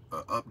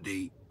an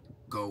update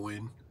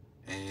going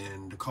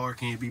and the car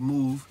can't be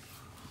moved.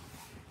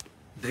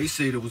 They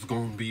said it was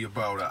going to be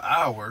about an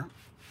hour,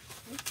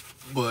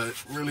 but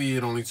really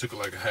it only took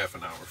like a half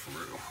an hour for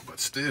real. But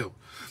still,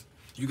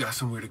 you got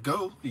somewhere to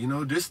go. You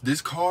know,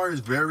 this car is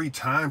very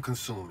time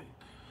consuming.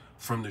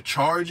 From the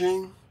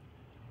charging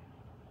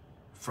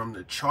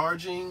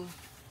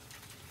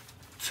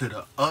to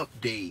the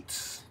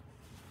updates,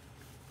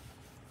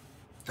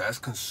 that's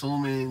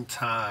consuming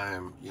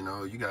time. You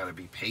know, you got to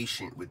be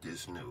patient with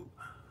this new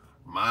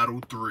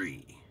Model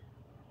 3.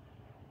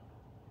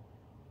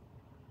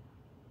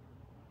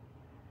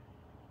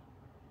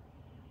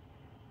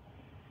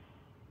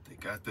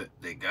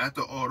 They got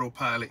the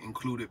autopilot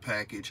included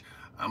package.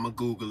 I'ma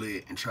Google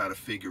it and try to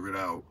figure it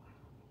out.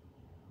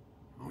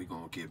 We're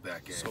gonna get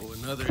back at it. So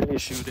another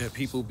issue that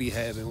people be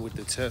having with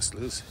the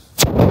Teslas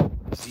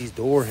is these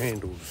door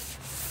handles.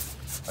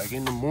 Like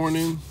in the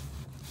morning,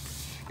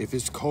 if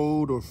it's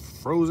cold or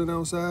frozen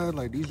outside,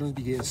 like these ones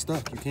be getting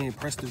stuck. You can't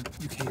press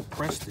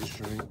this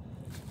string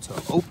to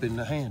open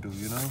the handle,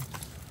 you know?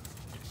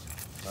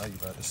 Now you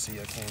about to see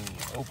I can't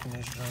even open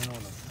this joint on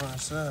the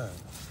front side.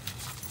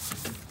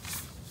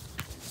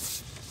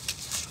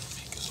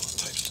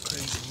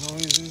 Crazy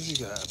noises,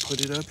 you gotta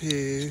put it up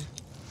here.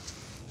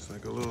 It's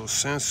like a little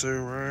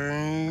sensor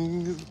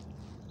right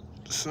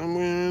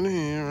somewhere in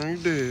here,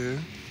 right there.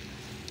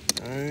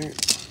 Alright.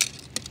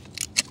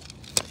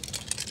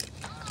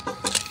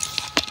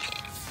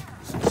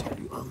 This is how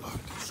you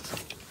unlock this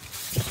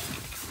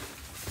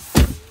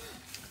trunk.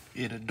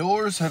 Yeah, the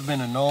doors have been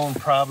a known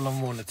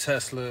problem on the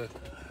Tesla.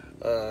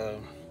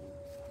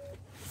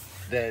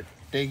 That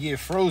they get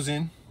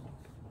frozen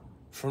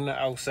from the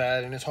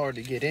outside and it's hard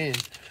to get in.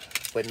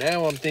 But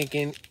now I'm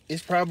thinking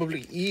it's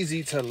probably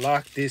easy to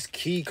lock this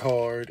key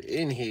card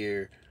in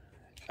here.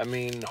 I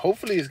mean,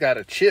 hopefully it's got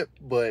a chip,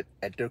 but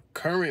at the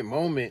current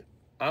moment,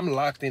 I'm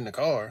locked in the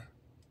car.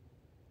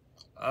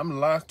 I'm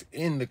locked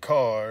in the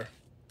car.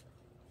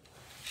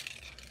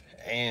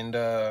 And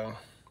I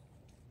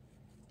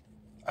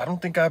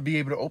don't think I'll be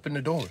able to open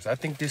the doors. I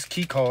think this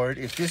key card,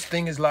 if this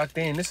thing is locked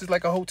in, this is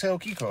like a hotel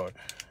key card.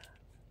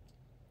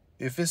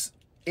 If it's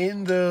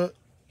in the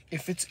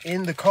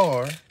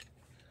car,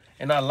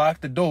 and I lock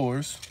the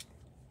doors,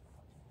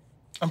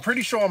 I'm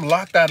pretty sure I'm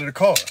locked out of the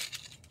car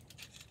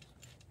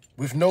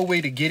with no way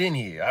to get in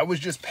here. I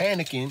was just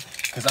panicking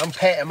because I'm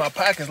patting my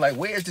pockets like,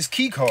 where's this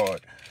key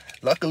card?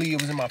 Luckily,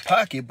 it was in my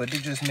pocket, but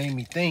it just made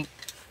me think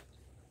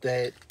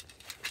that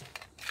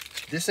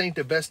this ain't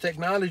the best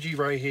technology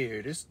right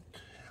here. This,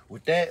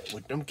 with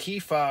them key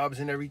fobs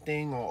and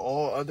everything on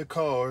all other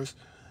cars,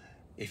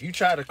 if you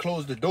try to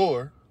close the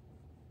door,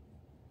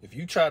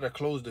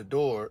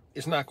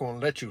 it's not going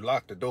to let you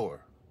lock the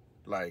door.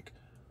 Like,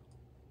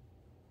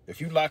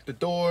 if you lock the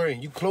door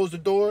and you close the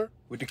door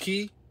with the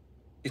key,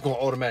 it's going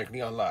to automatically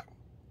unlock.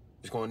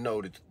 It's going to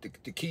know that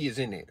the key is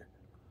in there.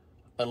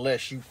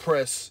 Unless you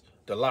press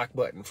the lock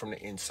button from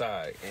the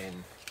inside.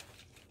 And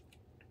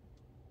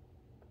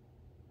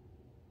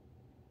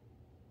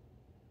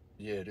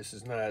yeah, this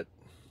is not,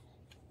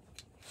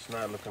 it's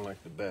not looking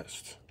like the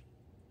best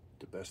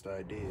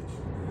ideas.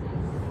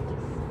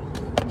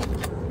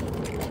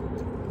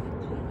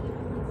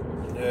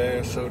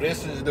 Yeah, so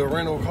this is the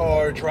rental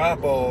car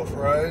drop off,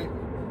 right?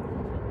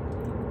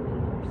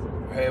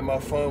 Had my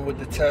fun with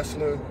the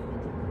Tesla,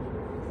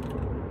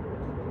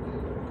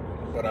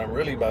 but I'm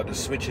really about to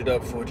switch it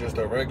up for just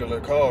a regular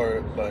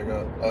car, like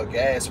a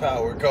gas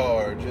powered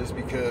car, just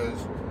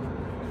because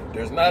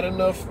there's not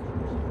enough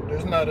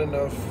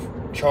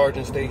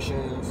charging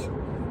stations.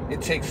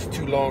 It takes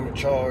too long to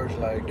charge.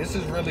 Like, this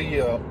is really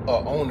a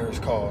owner's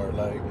car.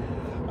 Like,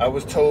 I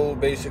was told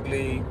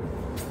basically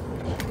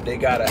they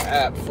got an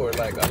app for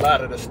like a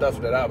lot of the stuff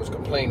that I was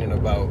complaining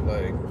about,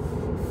 like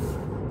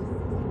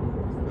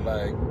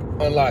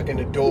unlocking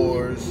the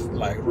doors,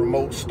 like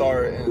remote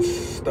start and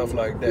stuff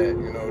like that.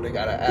 You know, they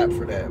got an app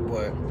for that.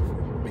 But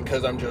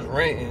because I'm just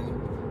renting,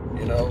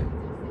 you know,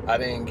 I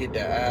didn't get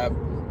the app.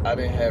 I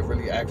didn't have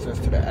really access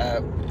to the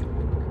app.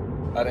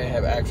 I didn't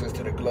have access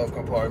to the glove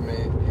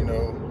compartment, you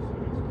know.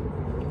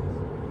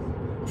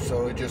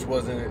 So it just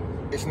wasn't,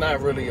 it's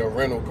not really a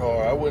rental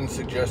car. I wouldn't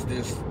suggest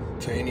this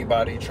to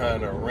anybody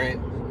trying to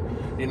rent.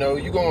 You know,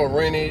 you're going to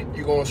rent it,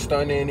 you're going to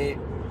stun in it,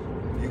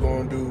 you're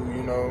going to do,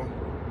 you know,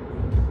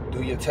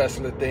 do your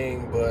Tesla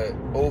thing. But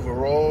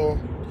overall,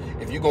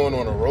 if you're going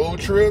on a road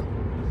trip,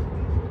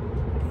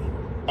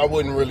 I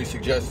wouldn't really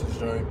suggest this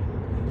joint.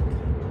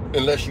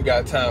 Unless you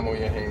got time on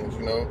your hands,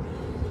 you know.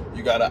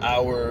 You got an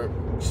hour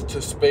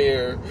to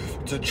spare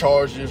to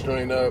charge this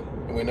joint up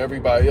when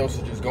everybody else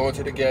is just going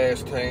to the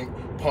gas tank,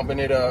 pumping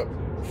it up,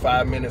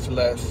 5 minutes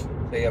less,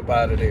 they up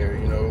out of there,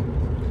 you know.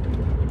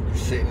 You're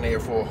sitting there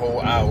for a whole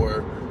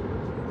hour,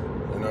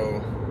 you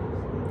know.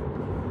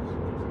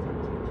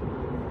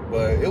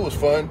 But it was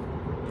fun.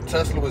 The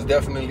Tesla was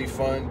definitely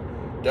fun.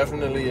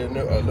 Definitely a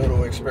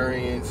little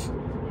experience.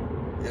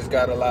 It's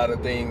got a lot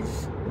of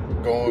things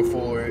going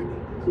for it.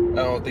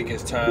 I don't think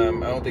it's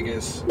time. I don't think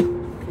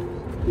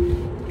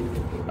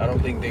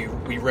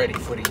we ready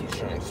for these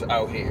joints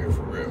out here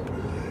for real.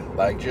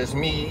 Like, just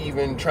me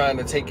even trying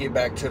to take it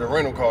back to the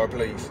rental car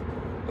place.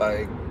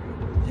 Like,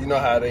 you know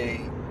how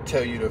they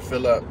tell you to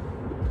fill up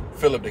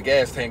the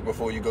gas tank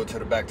before you go to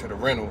the back to the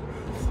rental.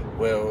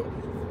 Well,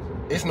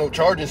 there's no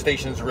charging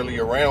stations really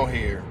around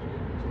here,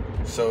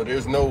 so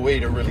there's no way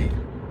to really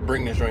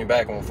bring this joint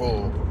back on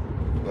full.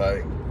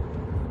 Like,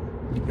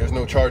 there's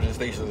no charging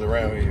stations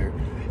around here.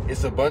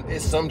 It's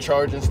some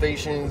charging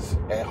stations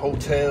at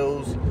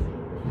hotels,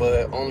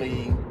 but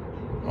only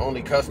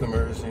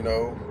customers, you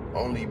know,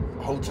 only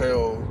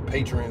hotel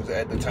patrons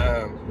at the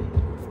time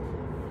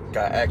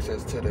got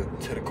access to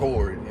the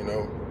cord, you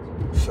know.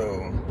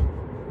 So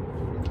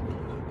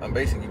I'm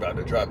basically about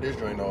to drop this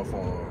joint off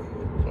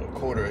on a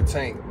quarter a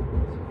tank,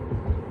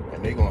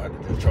 and they gonna have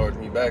to just charge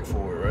me back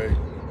for it, right?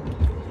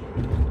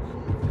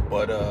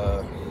 But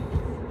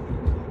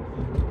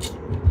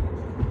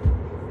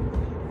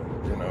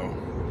you know,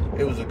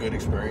 it was a good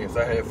experience.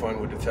 I had fun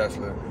with the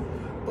Tesla,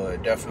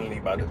 but definitely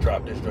about to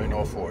drop this joint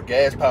off for a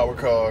gas powered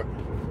car,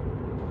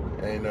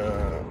 and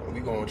we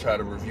gonna try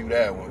to review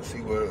that one, see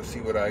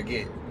what I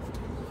get.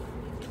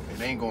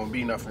 It ain't gonna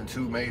be nothing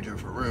too major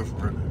for real,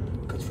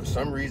 because for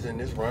some reason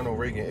this Ronald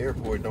Reagan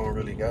Airport don't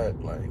really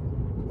got like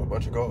a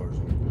bunch of cars.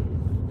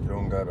 It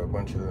don't got a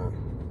bunch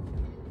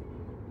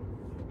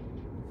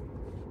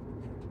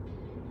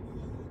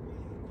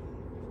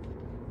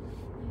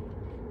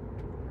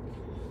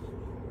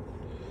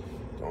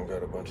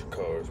of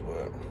cars,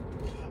 but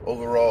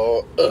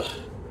overall,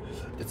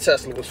 the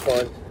Tesla was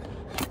fun.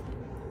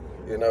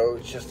 You know,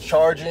 just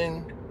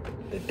charging,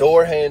 the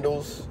door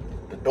handles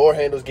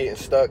getting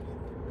stuck,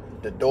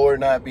 the door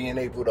not being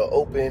able to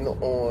open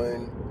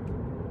on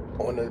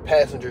the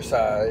passenger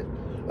side.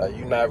 Like,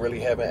 you're not really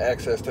having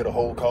access to the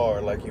whole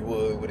car like you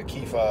would with a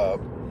key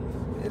fob,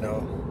 you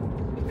know.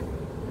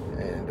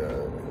 And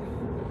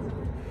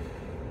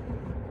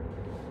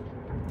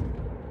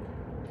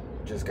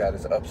just got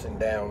its ups and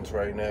downs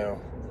right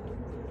now.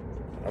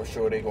 I'm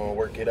sure they're gonna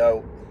work it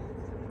out,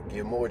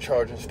 get more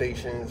charging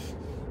stations.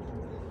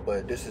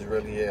 But this is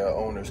really an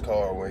owner's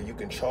car where you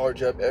can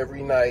charge up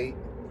every night,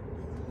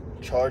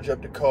 charge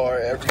up the car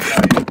every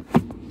night,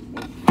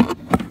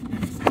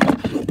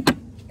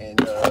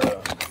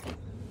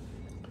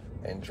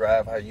 and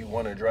drive how you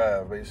want to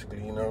drive,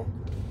 basically, you know.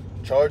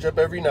 Charge up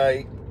every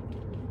night,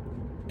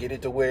 get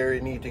it to where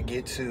it needs to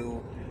get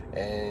to,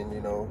 and, you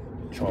know,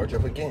 charge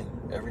up again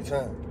every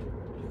time.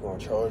 You're gonna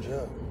charge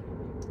up.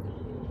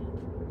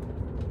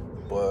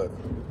 But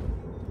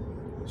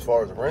as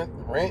far as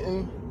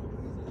renting,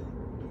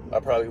 I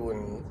probably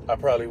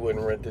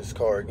wouldn't rent this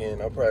car again.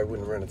 I probably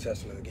wouldn't rent a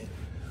Tesla again.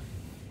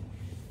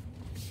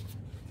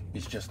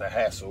 It's just a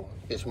hassle.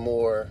 It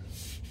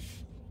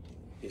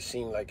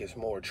seems like it's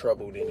more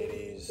trouble than it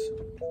is.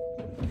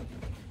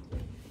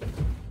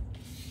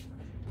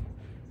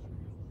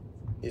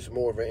 It's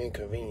more of an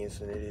inconvenience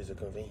than it is a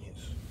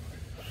convenience.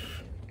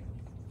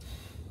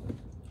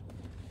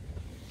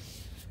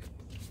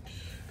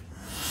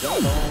 Y'all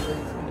always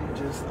really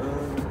just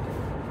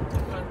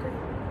hungry.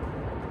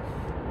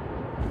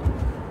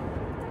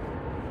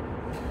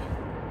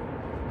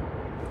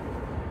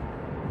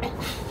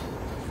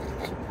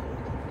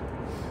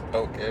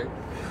 okay?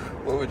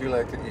 What would you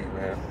like to eat,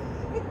 man?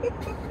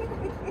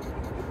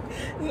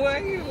 Why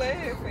are you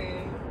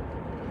laughing?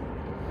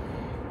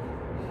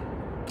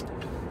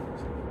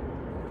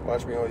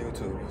 Watch me on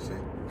YouTube, you see.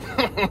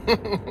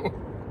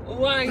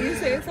 Why? You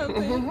said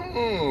something?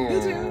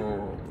 Did you?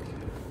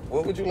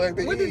 What would you like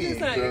to eat? What did you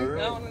say?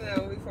 Girl? I want to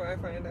know before I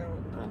find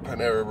out.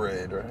 Panera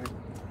Bread, right?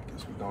 I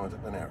guess we're going to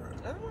Panera.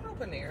 I don't want no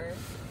Panera.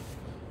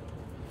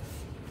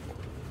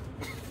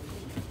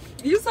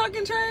 You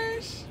talking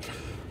trash?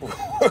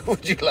 What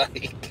would you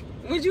like?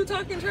 Was you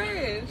talking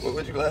trash? What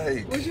would you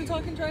like? Was you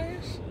talking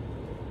trash?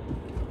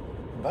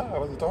 Nah, I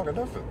wasn't talking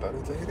nothing. I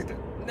didn't say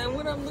anything. Then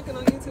what I'm looking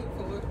on YouTube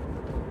for?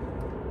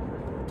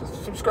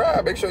 Just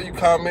subscribe. Make sure you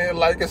comment,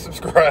 like, and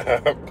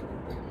subscribe.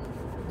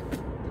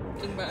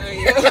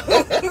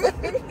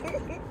 Bye.